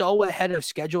 They're so ahead of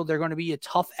schedule. They're going to be a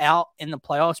tough out in the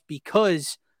playoffs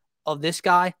because of this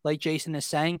guy, like Jason is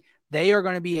saying. They are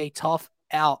going to be a tough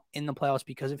out in the playoffs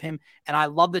because of him. And I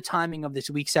love the timing of this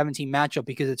Week 17 matchup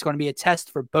because it's going to be a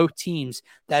test for both teams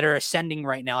that are ascending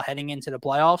right now heading into the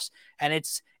playoffs. And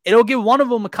it'll give one of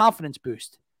them a confidence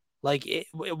boost. Like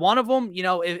one of them,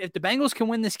 if the Bengals can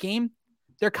win this game,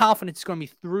 their confidence is going to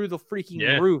be through the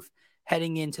freaking roof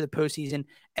heading into the postseason.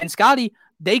 And Scotty,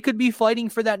 they could be fighting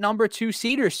for that number 2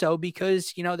 seed or so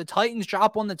because, the Titans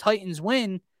drop one, the Titans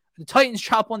win. The Titans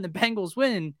drop one, the Bengals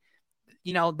win.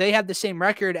 They have the same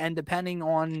record, and depending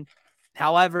on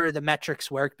however the metrics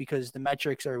work, because the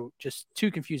metrics are just too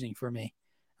confusing for me.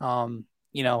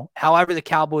 However the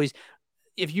Cowboys,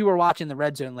 if you were watching the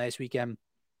Red Zone last weekend,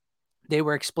 they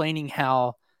were explaining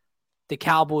how the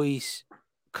Cowboys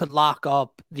could lock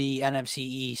up the NFC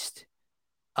East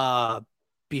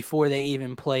before they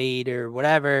even played or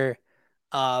whatever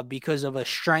because of a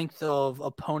strength of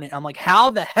opponent. I'm like, how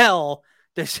the hell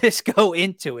does this go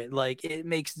into it? Like, it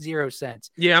makes zero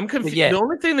sense. Yeah, I'm confused. The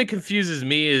only thing that confuses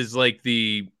me is like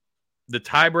the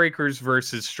tiebreakers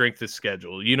versus strength of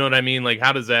schedule. You know what I mean? Like,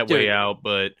 how does that weigh out?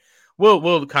 But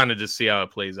we'll kind of just see how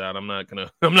it plays out. I'm not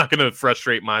gonna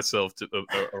frustrate myself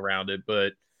around it,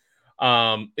 but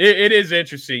it is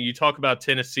interesting. You talk about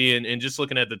Tennessee and just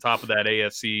looking at the top of that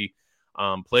AFC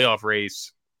playoff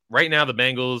race right now. The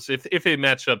Bengals, if they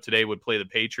matched up today, would play the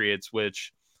Patriots,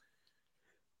 which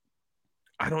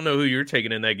I don't know who you're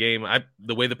taking in that game.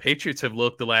 The way the Patriots have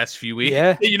looked the last few weeks,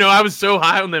 I was so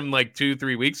high on them like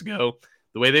 2-3 weeks ago.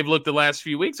 The way they've looked the last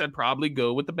few weeks, I'd probably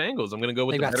go with the Bengals. I'm going to go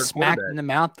with the better quarterback. They got smacked in the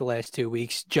mouth the last 2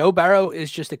 weeks. Joe Burrow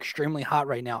is just extremely hot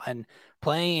right now, and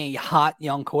playing a hot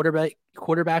young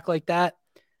quarterback like that,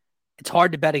 it's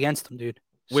hard to bet against them, dude.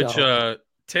 Which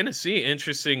Tennessee,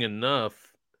 interesting enough.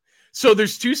 So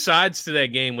there's 2 sides to that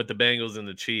game with the Bengals and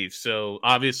the Chiefs. So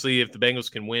obviously, if the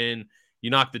Bengals can win, you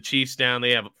knock the Chiefs down.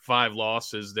 They have 5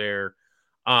 losses there.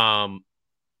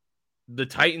 The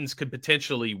Titans could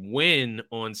potentially win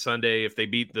on Sunday if they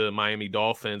beat the Miami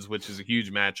Dolphins, which is a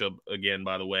huge matchup again,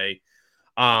 by the way.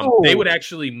 They would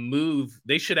actually move.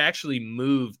 They should actually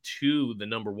move to the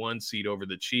number 1 seed over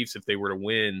the Chiefs if they were to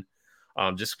win,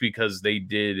 just because they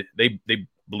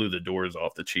blew the doors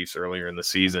off the Chiefs earlier in the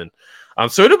season.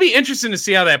 So it'll be interesting to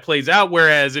see how that plays out.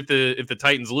 Whereas if the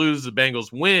Titans lose, the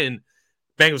Bengals win,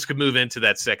 Bengals could move into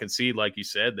that 2nd seed, like you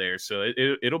said there. So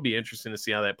it'll be interesting to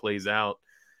see how that plays out.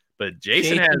 But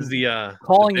Jason has the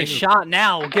calling a shot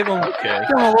now. Give him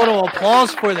a little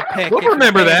applause for the pick. We'll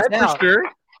remember that for sure.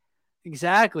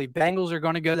 Exactly. Bengals are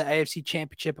going to go to the AFC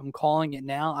Championship. I'm calling it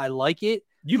now. I like it.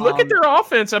 You look at their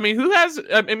offense. I mean,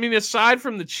 aside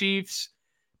from the Chiefs,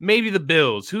 maybe the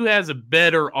Bills, who has a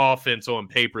better offense on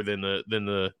paper than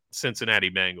the Cincinnati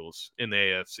Bengals in the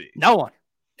AFC? No one.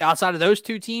 Outside of those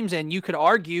 2 teams, and you could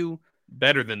argue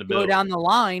better than the Bills. Go down the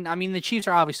line. I mean, the Chiefs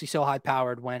are obviously so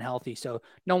high-powered when healthy, so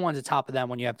no one's atop of them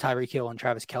when you have Tyreek Hill and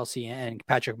Travis Kelce and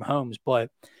Patrick Mahomes.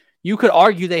 But you could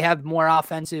argue they have more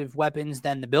offensive weapons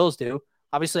than the Bills do.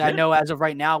 Obviously, I know as of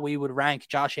right now, we would rank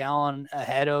Josh Allen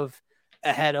ahead of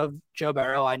Joe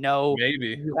Burrow. I know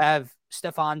maybe you have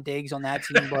Stephon Diggs on that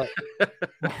team, but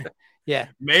yeah,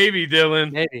 maybe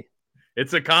Dylan. Maybe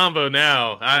it's a combo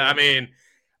now. I mean.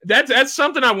 That's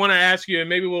something I want to ask you, and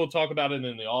maybe we'll talk about it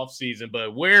in the offseason,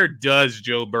 but where does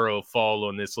Joe Burrow fall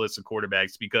on this list of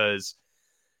quarterbacks? Because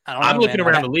I'm looking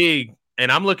around the league,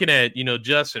 and I'm looking at,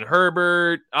 Justin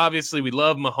Herbert. Obviously, we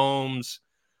love Mahomes,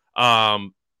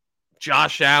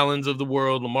 Josh Allen's of the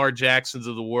world, Lamar Jackson's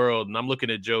of the world, and I'm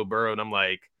looking at Joe Burrow, and I'm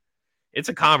like, it's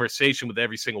a conversation with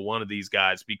every single one of these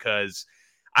guys because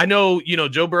I know,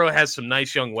 Joe Burrow has some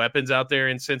nice young weapons out there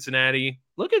in Cincinnati.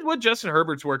 Look at what Justin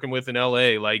Herbert's working with in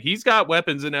L.A. Like, he's got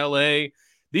weapons in L.A.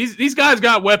 These guys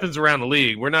got weapons around the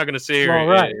league. We're not going to sit here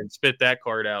and spit that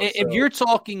card out. If you're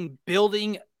talking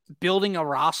building a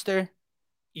roster,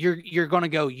 you're going to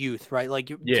go youth, right? Like,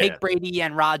 take Brady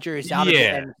and Rodgers out of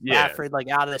it and Stafford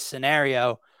out of the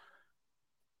scenario.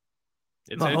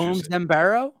 It's Mahomes then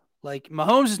Burrow? Like,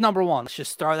 Mahomes is number 1. Let's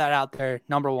just throw that out there.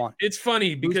 Number 1. It's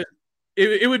funny because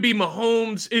it would be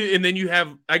Mahomes, and then you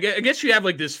have, I guess you have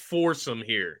like this foursome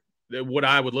here, what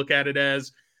I would look at it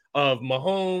as, of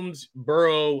Mahomes,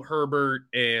 Burrow, Herbert,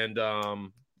 and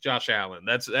Josh Allen.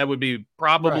 That would be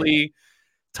probably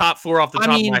top 4 off the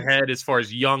top of my head as far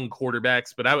as young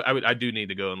quarterbacks, but I do need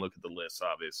to go and look at the list,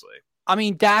 obviously. I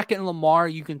mean, Dak and Lamar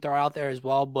you can throw out there as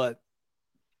well, but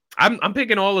I'm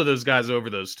picking all of those guys over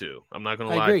those 2. I'm not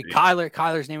going to lie. I agree.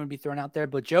 Kyler's name would be thrown out there,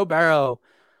 but Joe Burrow,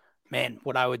 man,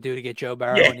 what I would do to get Joe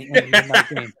Burrow in my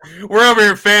game. We're over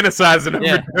here fantasizing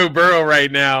over Joe Burrow right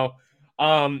now.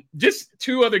 Just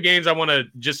 2 other games I want to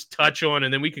just touch on,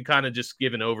 and then we can kind of just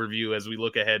give an overview as we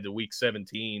look ahead to Week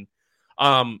 17.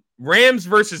 Rams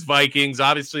versus Vikings.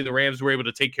 Obviously, the Rams were able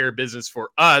to take care of business for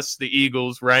us, the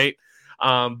Eagles, right?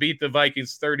 Beat the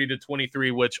Vikings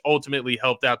 30-23, which ultimately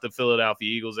helped out the Philadelphia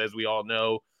Eagles, as we all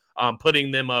know,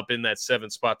 putting them up in that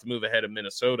 7th spot to move ahead of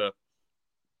Minnesota.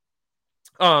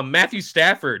 Matthew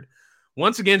Stafford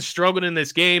once again struggled in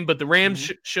this game, but the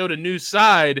Rams showed a new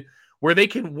side where they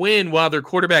can win while their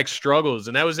quarterback struggles,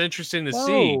 and that was interesting to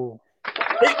see.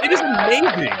 It is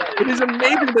amazing. It is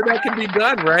amazing that can be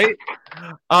done, right?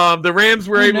 The Rams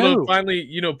were able to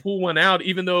finally, pull one out,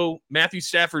 even though Matthew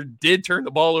Stafford did turn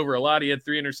the ball over a lot. He had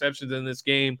 3 interceptions in this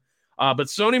game. But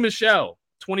Sony Michel,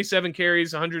 27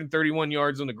 carries, 131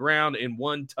 yards on the ground, and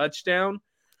 1 touchdown.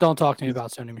 Don't talk to me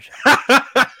about Sony Michel.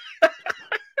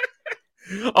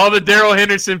 All the Darrell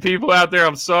Henderson people out there,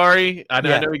 I'm sorry. I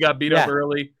know he got beat up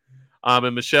early.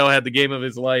 And Michel had the game of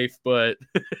his life, but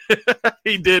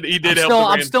he did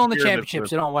I'm still in the championship,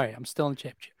 so don't worry. I'm still in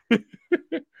the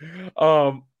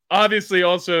championship. Obviously,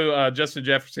 also Justin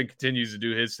Jefferson continues to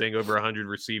do his thing, over 100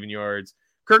 receiving yards.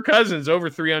 Kirk Cousins over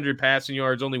 300 passing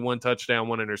yards, only 1 touchdown,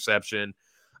 1 interception.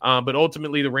 But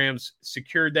ultimately, the Rams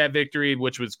secured that victory,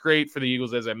 which was great for the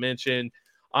Eagles, as I mentioned.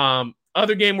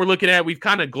 Other game we're looking at, we've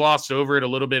kind of glossed over it a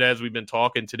little bit as we've been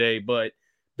talking today, but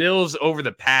Bills over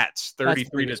the Pats,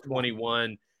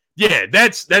 33-21. Yeah,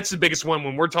 that's the biggest one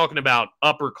when we're talking about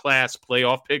upper class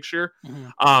playoff picture.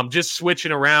 Just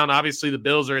switching around. Obviously, the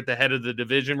Bills are at the head of the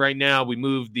division right now. We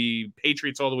moved the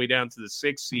Patriots all the way down to the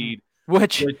 6th seed.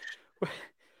 Which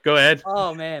go ahead.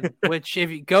 Oh man! Which if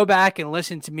you go back and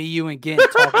listen to me, you and Gint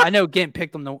talk. I know Gint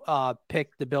picked them to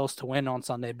pick the Bills to win on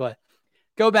Sunday, but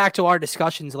go back to our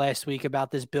discussions last week about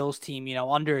this Bills team,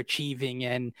 underachieving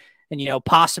and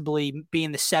possibly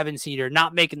being the 7 seed or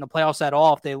not making the playoffs at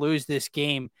all if they lose this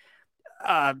game.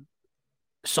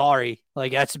 Sorry,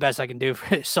 that's the best I can do.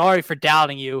 Sorry for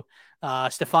doubting you.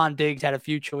 Stephon Diggs had a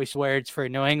few choice words for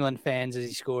New England fans as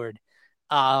he scored.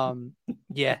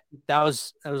 Yeah, that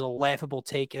was a laughable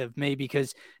take of me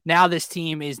because now this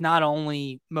team is not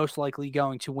only most likely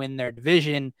going to win their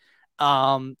division,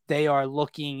 they are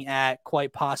looking at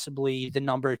quite possibly the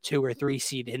number 2 or 3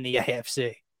 seed in the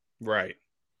AFC. Right.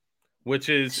 Which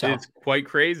is it's quite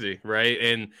crazy, right?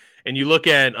 And you look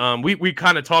at we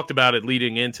kind of talked about it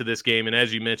leading into this game, and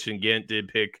as you mentioned, Gint did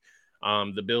pick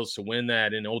the Bills to win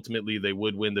that, and ultimately they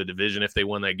would win the division if they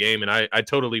won that game. And I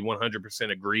totally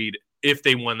 100% agreed. If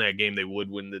they won that game, they would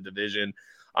win the division.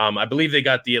 I believe they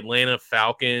got the Atlanta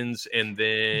Falcons, and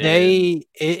then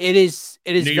it is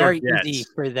very easy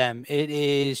for them. It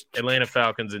is Atlanta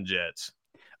Falcons and Jets.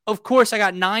 Of course, I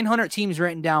got 900 teams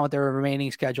written down with their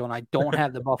remaining schedule, and I don't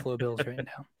have the Buffalo Bills written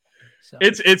down. So.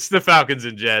 It's the Falcons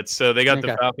and Jets. So they got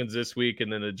the Falcons this week,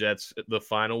 and then the Jets the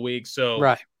final week.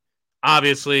 So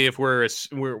obviously, if we're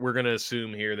going to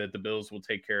assume here that the Bills will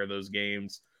take care of those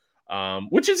games,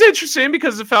 which is interesting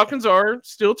because the Falcons are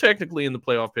still technically in the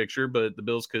playoff picture, but the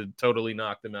Bills could totally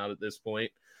knock them out at this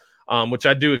point. Which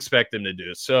I do expect them to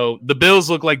do. So the Bills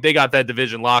look like they got that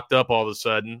division locked up all of a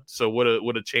sudden. So what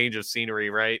a change of scenery,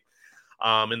 right?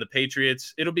 And the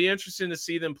Patriots, it'll be interesting to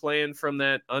see them playing from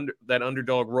that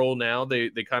underdog role now. They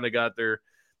kind of got their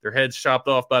heads chopped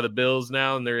off by the Bills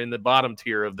now, and they're in the bottom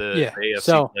tier of the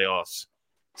AFC playoffs.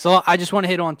 So I just want to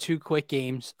hit on 2 quick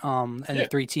games, and the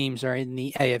 3 teams are in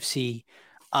the AFC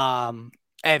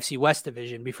West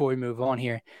division before we move on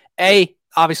here.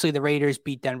 Obviously, the Raiders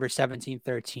beat Denver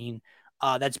 17-13.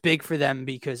 That's big for them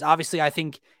because obviously I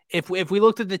think if we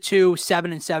looked at the 2,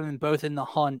 7-7, both in the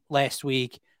hunt last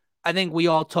week, I think we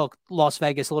all took Las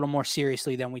Vegas a little more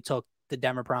seriously than we took the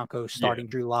Denver Broncos starting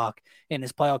Drew Lock in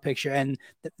his playoff picture. And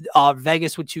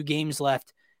Vegas with 2 games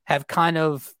left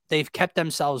they've kept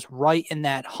themselves right in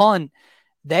that hunt.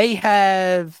 They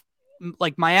have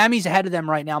Miami's ahead of them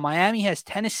right now. Miami has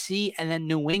Tennessee and then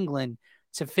New England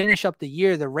to finish up the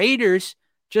year. The Raiders,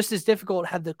 just as difficult,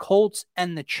 have the Colts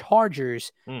and the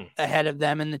Chargers ahead of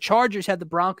them, and the Chargers have the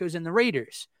Broncos and the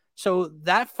Raiders. So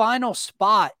that final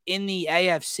spot in the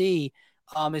AFC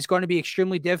is going to be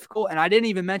extremely difficult. And I didn't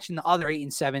even mention the other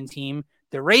 8-7 team,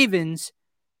 the Ravens.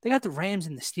 They got the Rams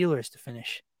and the Steelers to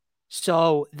finish.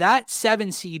 So that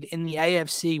 7 seed in the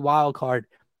AFC wildcard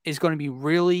is going to be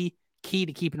really key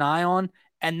to keep an eye on.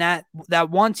 And that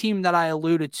one team that I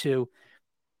alluded to,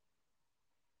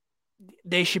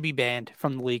 they should be banned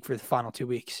from the league for the final 2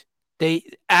 weeks. They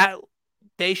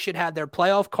should have their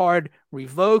playoff card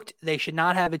revoked. They should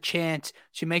not have a chance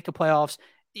to make the playoffs.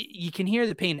 You can hear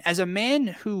the pain. As a man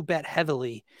who bet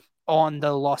heavily on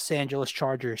the Los Angeles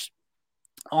Chargers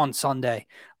on Sunday,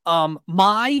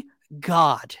 my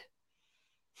God,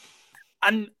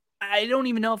 I don't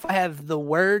even know if I have the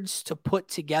words to put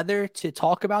together to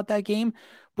talk about that game.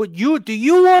 But do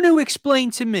you want to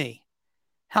explain to me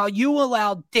how you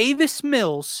allowed Davis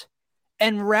Mills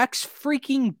and Rex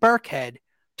freaking Burkhead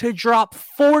to drop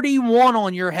 41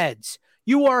 on your heads?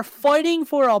 You are fighting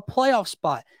for a playoff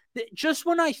spot. Just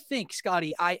when I think,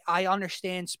 Scotty, I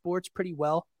understand sports pretty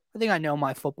well. I think I know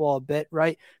my football a bit,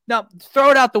 right? Now, throw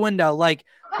it out the window. Like,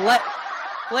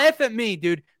 laugh at me,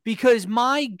 dude, because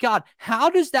my God, how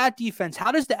does that defense,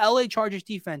 how does the LA Chargers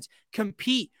defense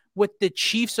compete with the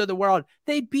Chiefs of the world?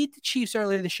 They beat the Chiefs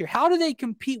earlier this year. How do they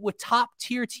compete with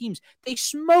top-tier teams? They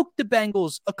smoked the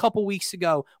Bengals a couple weeks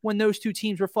ago when those two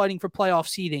teams were fighting for playoff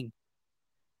seeding.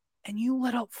 And you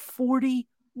let up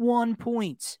 41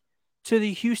 points to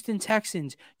the Houston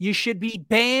Texans. You should be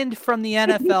banned from the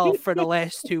NFL for the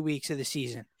last 2 weeks of the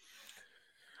season.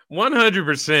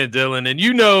 100%, Dylan. And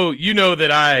you know that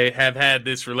I have had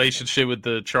this relationship with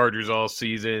the Chargers all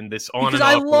season, this on because and off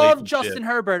I love relationship. Justin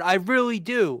Herbert. I really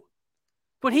do.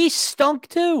 But he stunk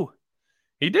too.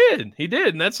 He did.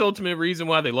 And that's the ultimate reason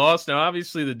why they lost. Now,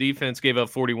 obviously, the defense gave up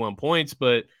 41 points,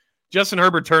 but Justin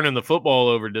Herbert turning the football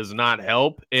over does not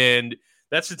help. And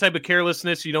that's the type of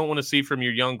carelessness you don't want to see from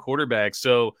your young quarterback.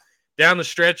 So down the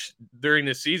stretch during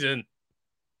this season,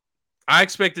 I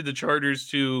expected the Chargers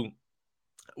to,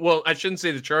 well, I shouldn't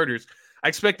say the Chargers. I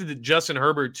expected Justin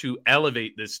Herbert to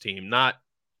elevate this team, not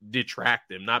detract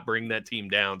them, not bring that team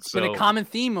down. It's been a common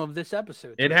theme of this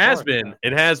episode. It has been.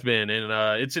 It has been.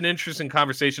 And it's an interesting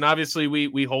conversation. Obviously,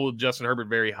 we hold Justin Herbert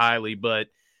very highly, but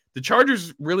the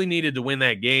Chargers really needed to win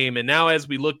that game. And now as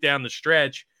we look down the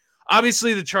stretch,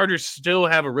 obviously the Chargers still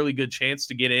have a really good chance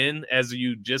to get in. As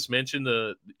you just mentioned,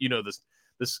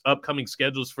 this upcoming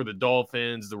schedules for the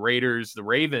Dolphins, the Raiders, the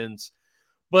Ravens.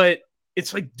 But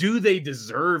it's like, do they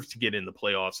deserve to get in the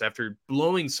playoffs after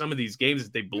blowing some of these games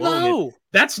that they've blown? No.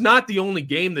 That's not the only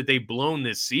game that they've blown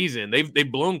this season. They've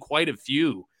blown quite a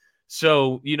few.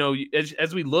 So,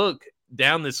 as we look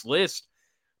down this list,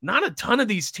 not a ton of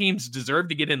these teams deserve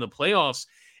to get in the playoffs.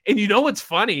 And you know what's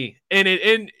funny?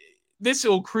 And this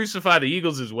will crucify the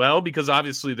Eagles as well, because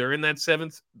obviously they're in that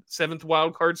seventh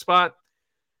wild card spot.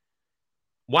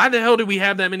 Why the hell do we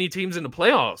have that many teams in the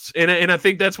playoffs? And I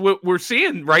think that's what we're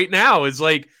seeing right now is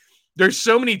like there's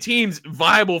so many teams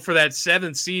viable for that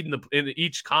 7th seed in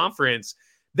each conference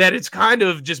that it's kind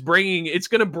of just it's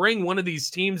going to bring one of these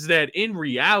teams that in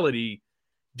reality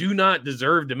do not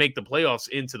deserve to make the playoffs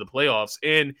into the playoffs.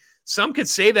 And some could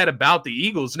say that about the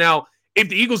Eagles. Now, if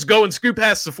the Eagles go and scoop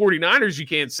past the 49ers, you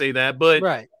can't say that. But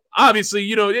right.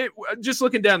 Obviously, just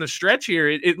looking down the stretch here,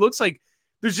 it looks like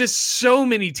there's just so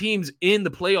many teams in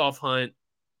the playoff hunt,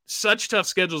 such tough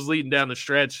schedules leading down the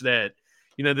stretch that,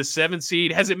 the 7th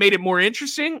seed, has it made it more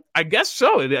interesting? I guess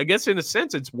so. I guess in a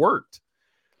sense it's worked.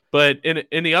 But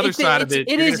in the other side of it,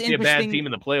 you're going to see a bad team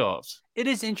in the playoffs. It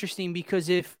is interesting because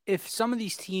if some of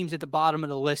these teams at the bottom of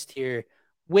the list here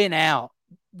win out,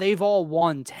 they've all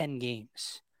won 10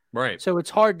 games. Right. So it's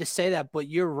hard to say that, but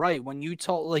you're right. When you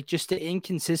talk like just the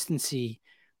inconsistency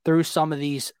through some of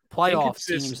these playoff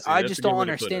teams, I just don't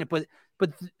understand it.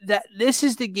 But that this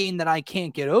is the game that I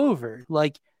can't get over.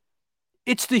 Like,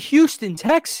 it's the Houston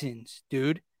Texans,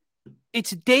 dude.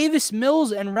 It's Davis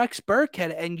Mills and Rex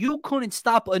Burkhead, and you couldn't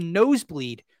stop a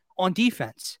nosebleed on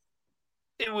defense.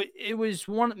 It was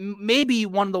maybe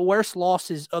one of the worst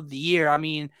losses of the year. I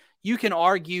mean, you can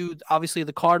argue, obviously,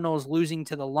 the Cardinals losing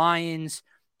to the Lions,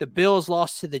 the Bills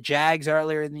lost to the Jags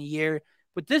earlier in the year,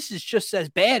 but this is just as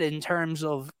bad in terms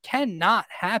of cannot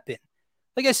happen.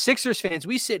 Like, as Sixers fans,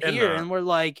 we sit here and we're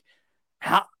like,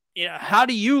 how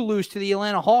do you lose to the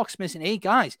Atlanta Hawks missing 8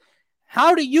 guys?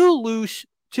 How do you lose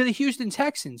to the Houston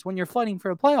Texans when you're fighting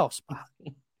for a playoff spot?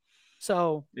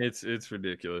 So it's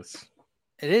ridiculous.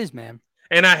 It is, man.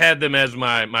 And I had them as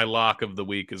my lock of the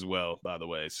week as well, by the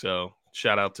way. So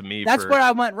shout out to me. That's where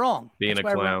I went wrong. Being a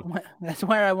clown. That's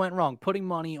where I went wrong. Putting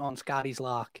money on Scotty's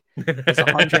lock is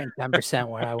 110%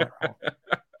 where I went wrong.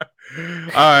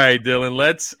 All right, Dylan.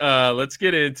 Let's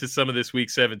get into some of this week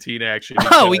 17 action.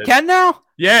 Oh, we can now?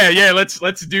 Yeah.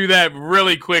 Let's do that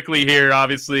really quickly here.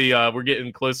 Obviously, we're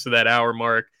getting close to that hour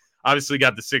mark. Obviously,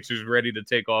 got the Sixers ready to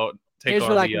take on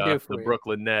the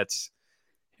Brooklyn Nets.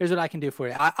 Here's what I can do for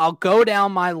you. I'll go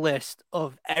down my list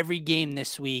of every game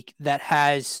this week that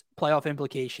has playoff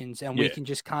implications, and we can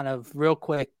just kind of real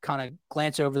quick kind of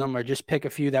glance over them or just pick a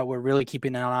few that we're really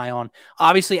keeping an eye on.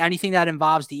 Obviously, anything that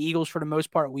involves the Eagles for the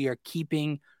most part, we are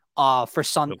keeping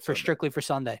strictly for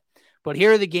Sunday. But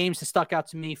here are the games that stuck out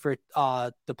to me for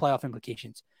the playoff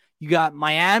implications. You got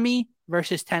Miami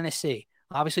versus Tennessee.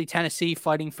 Obviously, Tennessee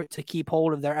fighting to keep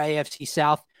hold of their AFC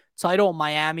South title.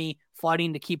 Miami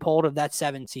fighting to keep hold of that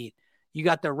 7th seed. You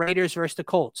got the Raiders versus the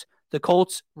Colts. The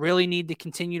Colts really need to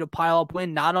continue to pile up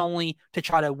win, not only to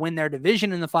try to win their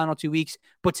division in the final 2 weeks,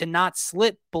 but to not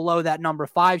slip below that number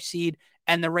 5 seed.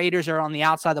 And the Raiders are on the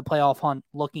outside of the playoff hunt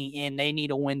looking in. They need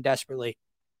a win desperately.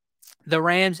 The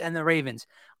Rams and the Ravens.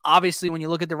 Obviously, when you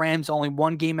look at the Rams, only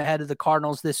 1 game ahead of the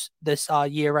Cardinals this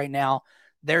year right now.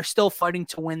 They're still fighting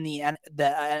to win the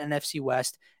NFC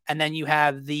West. And then you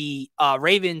have the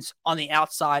Ravens on the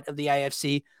outside of the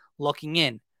AFC looking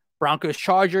in. Broncos,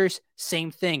 Chargers,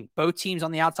 same thing. Both teams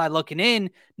on the outside looking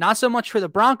in. Not so much for the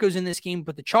Broncos in this game,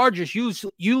 but the Chargers,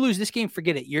 you lose this game,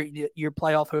 forget it. Your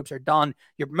playoff hopes are done.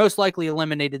 You're most likely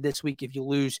eliminated this week if you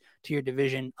lose to your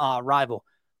division rival.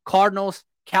 Cardinals,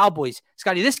 Cowboys.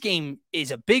 Scotty, this game is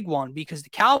a big one because the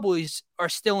Cowboys are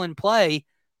still in play.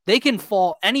 They can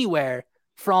fall anywhere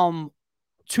from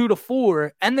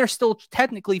 2-4, and they're still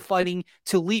technically fighting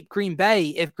to leap Green Bay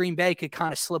if Green Bay could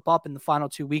kind of slip up in the final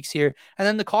 2 weeks here. And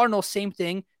then the Cardinals, same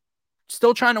thing,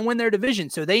 still trying to win their division.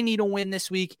 So they need a win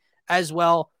this week as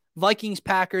well. Vikings,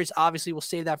 Packers, obviously we'll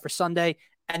save that for Sunday.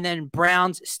 And then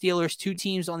Browns, Steelers, 2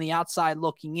 teams on the outside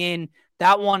looking in.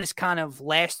 That one is kind of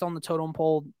last on the totem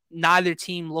pole. Neither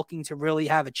team looking to really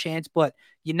have a chance, but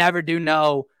you never do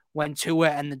know when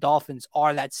Tua and the Dolphins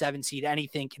are that 7 seed.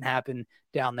 Anything can happen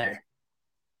down there.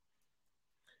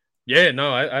 Yeah,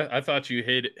 no, I thought you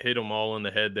hit them all in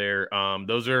the head there.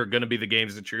 Those are going to be the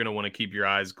games that you're going to want to keep your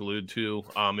eyes glued to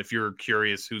if you're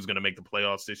curious who's going to make the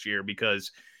playoffs this year,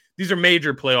 because these are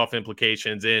major playoff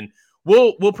implications. And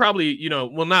we'll probably,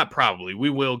 we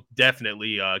will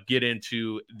definitely get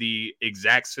into the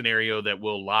exact scenario that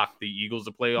will lock the Eagles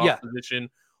a playoff position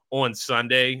on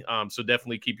Sunday. So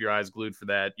definitely keep your eyes glued for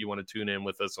that. You want to tune in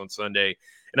with us on Sunday.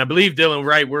 And I believe, Dylan,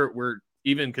 right, we're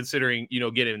even considering,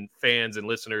 getting fans and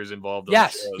listeners involved.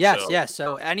 Yes.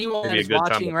 So anyone that is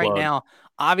watching right now,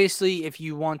 obviously, if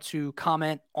you want to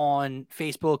comment on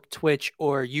Facebook, Twitch,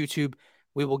 or YouTube,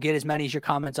 we will get as many as your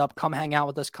comments up. Come hang out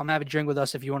with us. Come have a drink with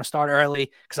us if you want to start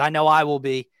early, because I know I will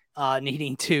be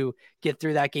needing to get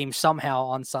through that game somehow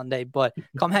on Sunday. But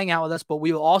come hang out with us. But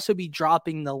we will also be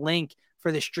dropping the link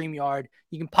for the StreamYard.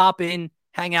 You can pop in,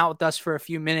 hang out with us for a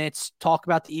few minutes, talk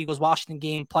about the Eagles-Washington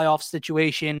game, playoff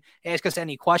situation, ask us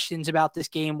any questions about this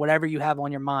game, whatever you have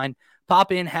on your mind.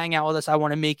 Pop in, hang out with us. I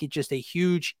want to make it just a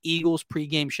huge Eagles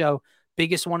pregame show.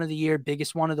 Biggest one of the year,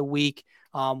 biggest one of the week,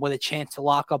 with a chance to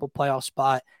lock up a playoff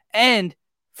spot. And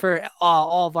for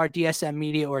all of our DSM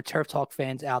Media or Turf Talk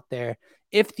fans out there,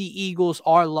 if the Eagles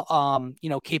are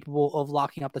capable of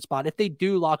locking up the spot, if they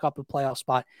do lock up a playoff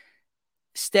spot,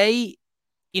 stay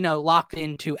locked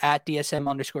into at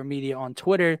DSM_media on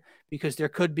Twitter, because there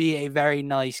could be a very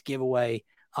nice giveaway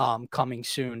coming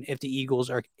soon if the Eagles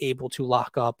are able to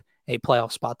lock up a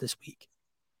playoff spot this week.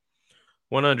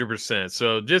 100%.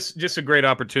 So just a great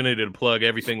opportunity to plug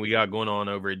everything we got going on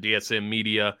over at DSM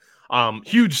Media.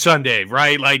 Huge Sunday,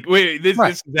 right? Like this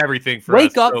is everything for us.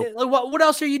 Wake up. So, what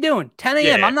else are you doing? 10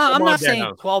 a.m. Yeah, I'm not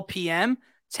saying 12 p.m.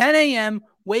 10 a.m.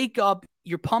 Wake up.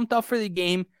 You're pumped up for the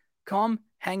game. Come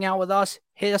hang out with us.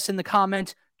 Hit us in the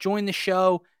comments. Join the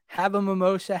show. Have a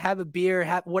mimosa. Have a beer.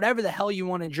 Have whatever the hell you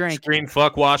want to drink. Screen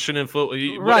fuck Washington football.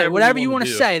 Right. Whatever you want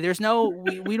to say. There's no.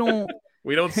 We don't.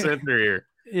 We don't censor here.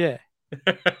 Yeah.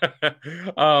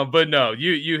 But no,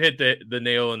 you hit the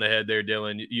nail on the head there,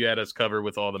 Dylan. You had us covered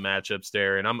with all the matchups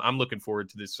there, and I'm looking forward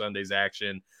to this Sunday's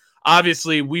action.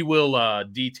 Obviously, we will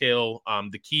detail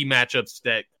the key matchups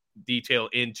that detail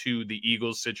into the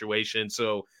Eagles situation.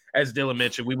 So, as Dylan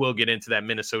mentioned, we will get into that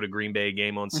Minnesota Green Bay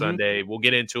game on Sunday. We'll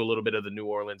get into a little bit of the New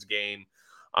Orleans game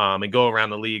and go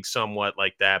around the league somewhat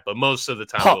like that. But most of the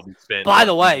time will be spent. By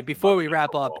the way, before we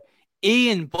wrap up,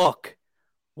 Ian Book.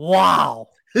 Wow.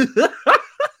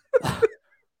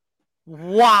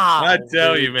 Wow. I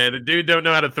tell you, man, the dude don't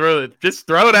know how to throw it. Just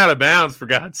throw it out of bounds, for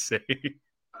God's sake.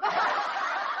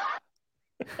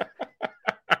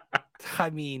 I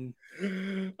mean,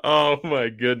 oh my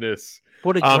goodness.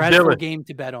 What a dreadful game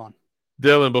to bet on.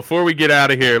 Dylan, before we get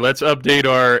out of here, let's update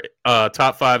our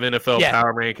top 5 NFL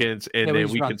power rankings, and then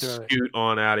we can scoot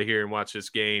on out of here and watch this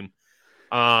game.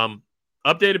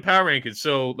 Updated power rankings.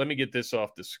 So let me get this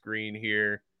off the screen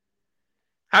here.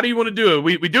 How do you want to do it?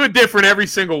 We do it different every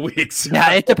single week. So.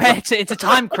 Yeah, it depends. It's a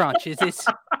time crunch. It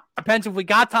depends if we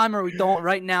got time or we don't.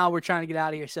 Right now, we're trying to get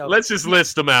out of here. So let's just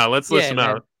list them out. Let's list them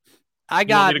out. I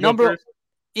got number.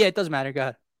 Yeah, it doesn't matter. Go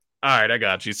ahead. All right, I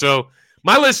got you. So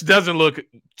my list doesn't look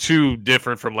too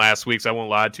different from last week's. I won't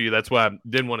lie to you. That's why I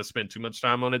didn't want to spend too much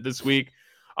time on it this week.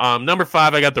 Number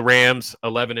 5, I got the Rams,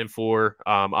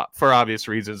 11-4, for obvious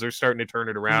reasons. They're starting to turn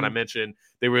it around. I mentioned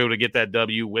they were able to get that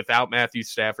W without Matthew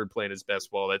Stafford playing his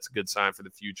best ball. That's a good sign for the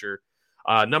future.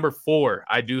 Number 4,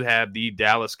 I do have the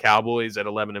Dallas Cowboys at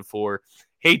 11-4.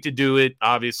 Hate to do it.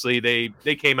 Obviously,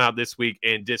 they came out this week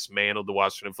and dismantled the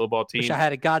Washington football team. Wish I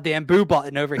had a goddamn boo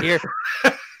button over here.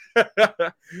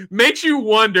 Makes you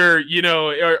wonder, is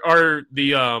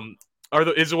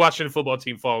the Washington football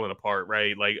team falling apart,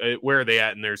 right? Like, where are they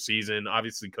at in their season?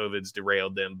 Obviously, COVID's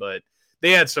derailed them, but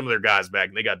they had some of their guys back,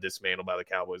 and they got dismantled by the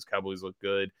Cowboys. Cowboys look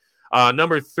good.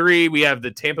 Number 3, we have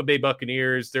the Tampa Bay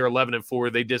Buccaneers. They're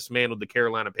 11-4. They dismantled the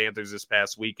Carolina Panthers this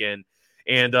past weekend.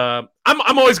 And I'm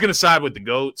always going to side with the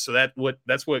GOAT, so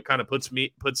that's what kind of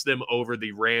puts them over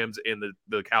the Rams and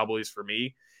the Cowboys for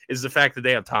me, is the fact that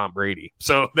they have Tom Brady.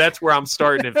 So that's where I'm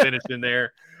starting and finishing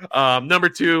there. Number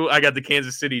 2, I got the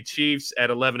Kansas City Chiefs at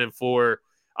 11-4.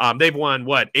 They've won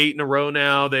 8 in a row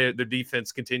now. Their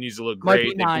defense continues to look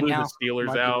great. They blew the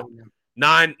Steelers out.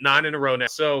 9 in a row now.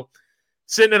 So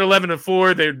sitting at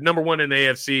 11-4, they're number 1 in the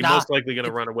AFC. Most likely going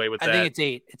to run away with that. I think it's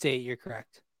 8. It's 8. You're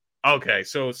correct. Okay,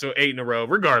 so 8 in a row.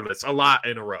 Regardless, a lot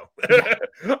in a row.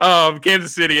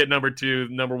 Kansas City at number 2,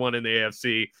 number 1 in the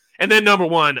AFC, and then number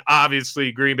 1,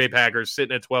 obviously, Green Bay Packers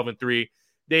sitting at 12-3.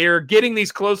 They are getting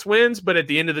these close wins, but at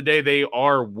the end of the day, they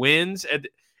are wins.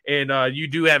 And you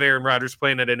do have Aaron Rodgers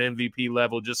playing at an MVP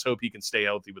level. Just hope he can stay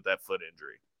healthy with that foot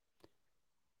injury.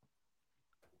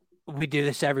 We do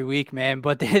this every week, man.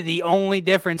 But the only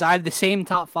difference, I have the same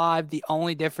top 5. The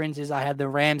only difference is I have the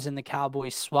Rams and the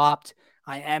Cowboys swapped.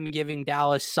 I am giving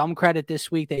Dallas some credit this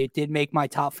week. They did make my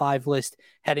top 5 list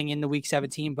heading into week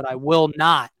 17, but I will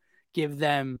not give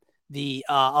them the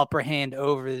upper hand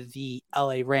over the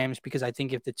LA Rams, because I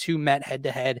think if the two met head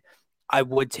to head, I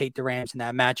would take the Rams in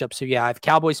that matchup. So yeah, I have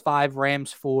Cowboys 5,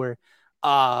 Rams 4,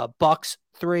 Bucks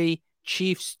 3,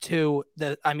 Chiefs 2.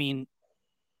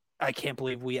 I can't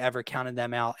believe we ever counted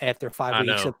them out after 5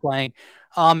 weeks of playing.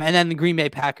 And then the Green Bay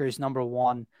Packers number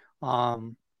 1.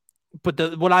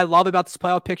 But what I love about this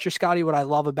playoff picture, Scotty, what I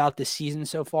love about this season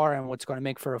so far and what's going to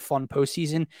make for a fun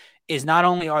postseason is not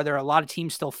only are there a lot of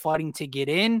teams still fighting to get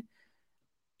in,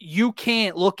 you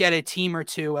can't look at a team or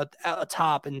two at the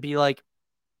top and be like,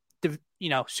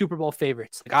 Super Bowl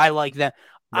favorites. Like, I like them.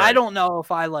 Right. I don't know if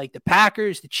I like the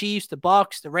Packers, the Chiefs, the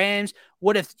Bucks, the Rams.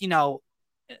 What if,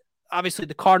 obviously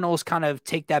the Cardinals kind of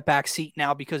take that back seat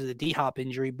now because of the D-Hop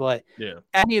injury, but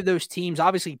any of those teams,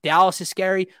 obviously Dallas is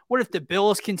scary. What if the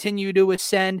Bills continue to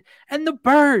ascend and the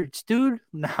Birds, dude?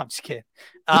 No, I'm just kidding.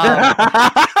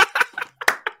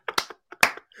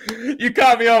 You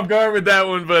caught me off guard with that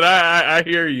one, but I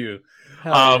hear you.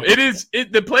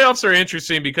 The playoffs are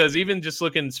interesting because even just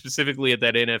looking specifically at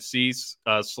that NFC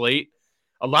slate,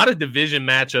 a lot of division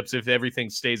matchups if everything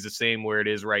stays the same where it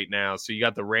is right now. So you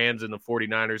got the Rams and the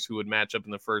 49ers who would match up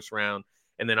in the first round,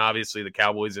 and then obviously the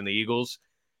Cowboys and the Eagles.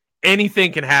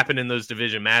 Anything can happen in those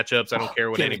division matchups. I don't care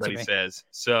what anybody says.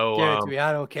 So give it to me.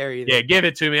 I don't care either. Yeah, give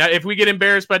it to me. If we get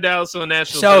embarrassed by Dallas on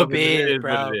national television, it is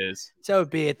bro. What it is. So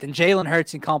be it. Then Jalen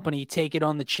Hurts and company take it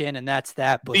on the chin, and that's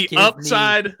that. But the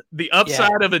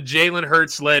upside of a Jalen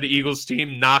Hurts-led Eagles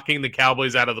team knocking the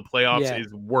Cowboys out of the playoffs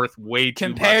is worth way too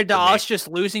much. Compared to us just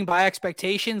losing by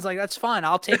expectations, like that's fine.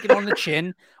 I'll take it on the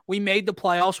chin. We made the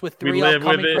playoffs with 3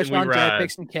 upcoming first-round draft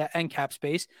picks and cap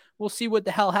space. We'll see what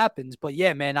the hell happens. But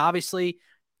yeah, man, obviously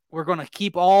we're going to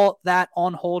keep all that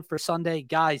on hold for Sunday.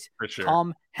 Guys, for sure.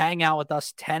 Come hang out with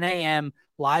us 10 a.m.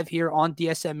 live here on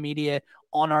DSM Media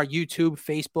on our YouTube,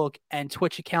 Facebook, and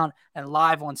Twitch account, and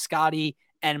live on Scotty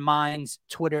and mine's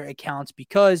Twitter accounts,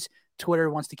 because Twitter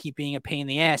wants to keep being a pain in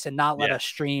the ass and not let us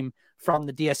stream from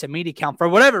the DSM Media account for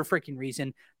whatever freaking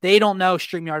reason. They don't know.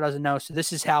 StreamYard doesn't know. So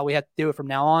this is how we have to do it from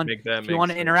now on. If you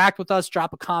want to interact with us,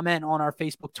 drop a comment on our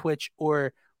Facebook, Twitch,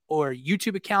 or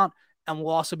YouTube account, and we'll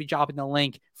also be dropping the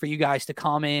link for you guys to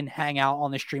come in, hang out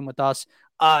on the stream with us.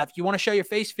 If you want to show your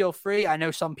face, feel free. I know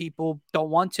some people don't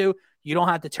want to. You don't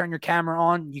have to turn your camera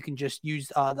on. You can just use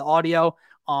the audio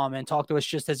and talk to us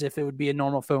just as if it would be a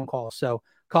normal phone call. So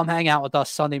come hang out with us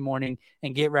Sunday morning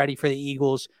and get ready for the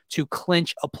Eagles to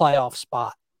clinch a playoff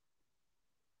spot.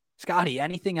 Scotty,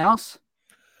 anything else?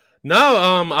 No,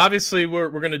 obviously we're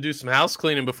going to do some house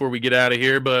cleaning before we get out of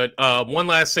here. But one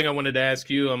last thing I wanted to ask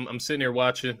you. I'm sitting here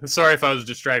watching. Sorry if I was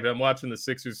distracted. I'm watching the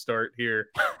Sixers start here.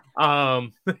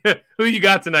 Who you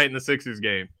got tonight in the Sixers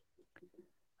game?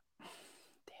 Damn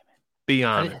it. Be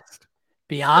honest.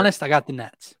 Be honest. I got the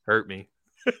Nets. Hurt me.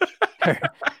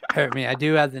 Hurt me. I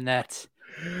do have the Nets.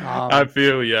 I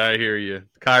feel you. I hear you.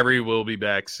 Kyrie will be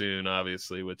back soon,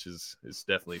 obviously, which is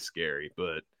definitely scary.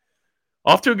 But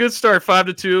off to a good start,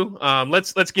 5-2.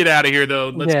 Let's get out of here though.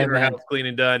 Let's get our house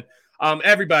cleaning done.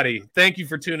 Everybody, thank you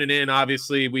for tuning in.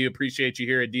 Obviously, we appreciate you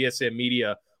here at DSM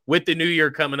Media. With the new year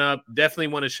coming up, definitely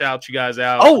want to shout you guys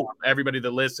out. Everybody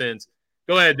that listens.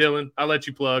 Go ahead, Dylan. I'll let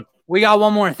you plug. We got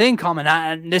one more thing coming.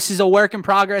 And this is a work in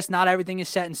progress. Not everything is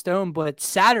set in stone, but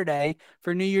Saturday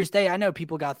for New Year's Day, I know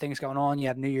people got things going on. You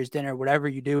have New Year's dinner, whatever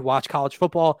you do, watch college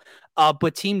football.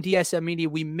 But Team DSM Media,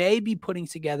 we may be putting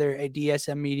together a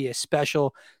DSM Media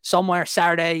special somewhere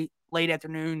Saturday, late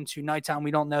afternoon to nighttime.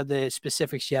 We don't know the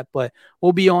specifics yet, but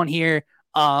we'll be on here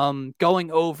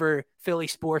going over Philly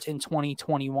sports in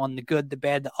 2021, the good, the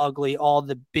bad, the ugly, all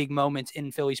the big moments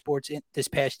in Philly sports this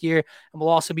past year. And we'll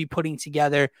also be putting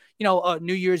together, a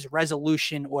New Year's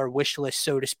resolution or wish list,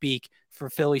 so to speak, for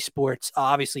Philly sports.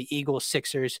 Obviously, Eagles,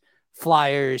 Sixers,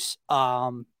 Flyers.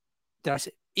 Did I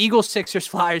say Eagles, Sixers,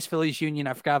 Flyers, Phillies Union?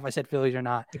 I forgot if I said Phillies or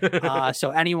not.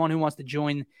 So anyone who wants to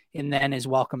join in then is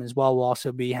welcome as well. We'll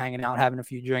also be hanging out, having a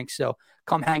few drinks. So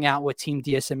come hang out with Team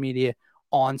DSM Media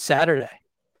on Saturday.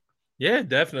 Yeah,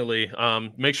 definitely.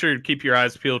 Make sure to keep your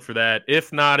eyes peeled for that.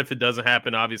 If not, if it doesn't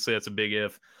happen, obviously that's a big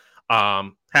if.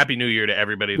 Happy New Year to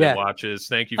everybody that watches.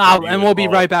 Thank you. And we'll be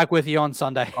right back with you on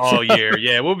Sunday. All year.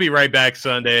 Yeah, we'll be right back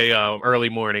Sunday, early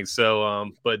morning.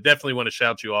 So, but definitely want to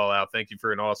shout you all out. Thank you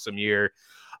for an awesome year.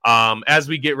 As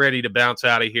we get ready to bounce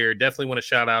out of here, definitely want to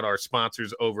shout out our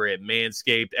sponsors over at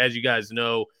Manscaped. As you guys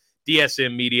know,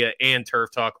 DSM Media and Turf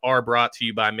Talk are brought to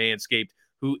you by Manscaped,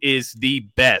 who is the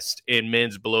best in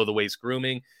men's below-the-waist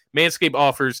grooming. Manscaped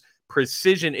offers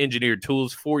precision-engineered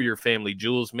tools for your family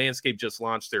jewels. Manscaped just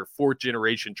launched their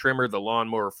 4th-generation trimmer, the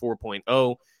Lawnmower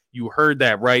 4.0. You heard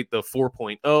that right, the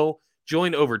 4.0.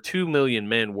 Join over 2 million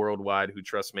men worldwide who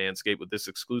trust Manscaped with this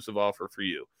exclusive offer for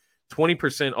you.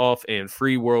 20% off and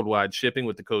free worldwide shipping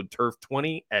with the code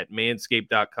TURF20 at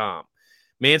manscaped.com.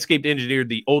 Manscaped engineered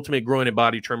the ultimate groin and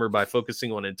body trimmer by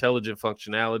focusing on intelligent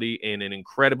functionality and an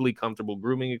incredibly comfortable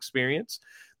grooming experience.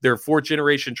 Their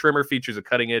 4th-generation trimmer features a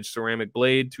cutting-edge ceramic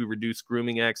blade to reduce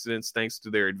grooming accidents thanks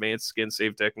to their advanced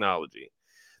skin-safe technology.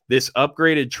 This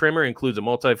upgraded trimmer includes a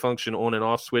multifunction on and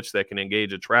off switch that can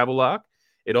engage a travel lock.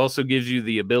 It also gives you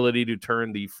the ability to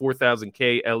turn the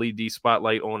 4000K LED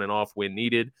spotlight on and off when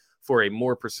needed for a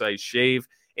more precise shave.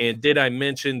 And did I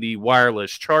mention the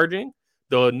wireless charging?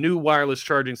 The new wireless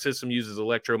charging system uses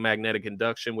electromagnetic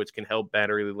induction, which can help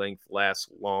battery length last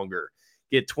longer.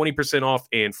 Get 20% off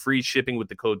and free shipping with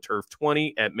the code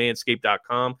TURF20 at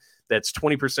manscaped.com. That's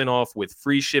 20% off with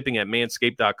free shipping at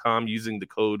manscaped.com using the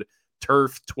code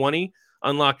TURF20.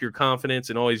 Unlock your confidence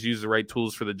and always use the right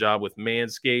tools for the job with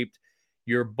Manscaped.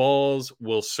 Your balls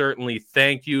will certainly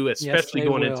thank you, especially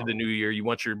going into the new year. You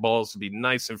want your balls to be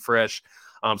nice and fresh.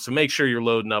 So make sure you're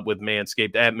loading up with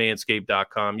Manscaped at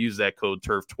manscaped.com. Use that code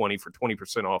TURF20 for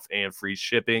 20% off and free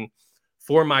shipping.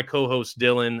 For my co-host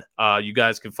Dylan, you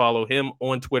guys can follow him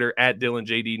on Twitter at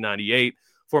DylanJD98.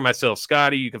 For myself,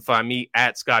 Scotty, you can find me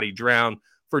at Scotty Drown.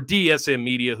 For DSM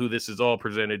Media, who this is all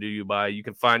presented to you by, you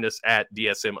can find us at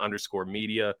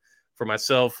DSM_media. For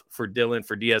myself, for Dylan,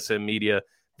 for DSM Media,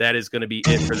 that is going to be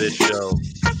it for this show.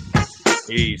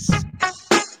 Peace.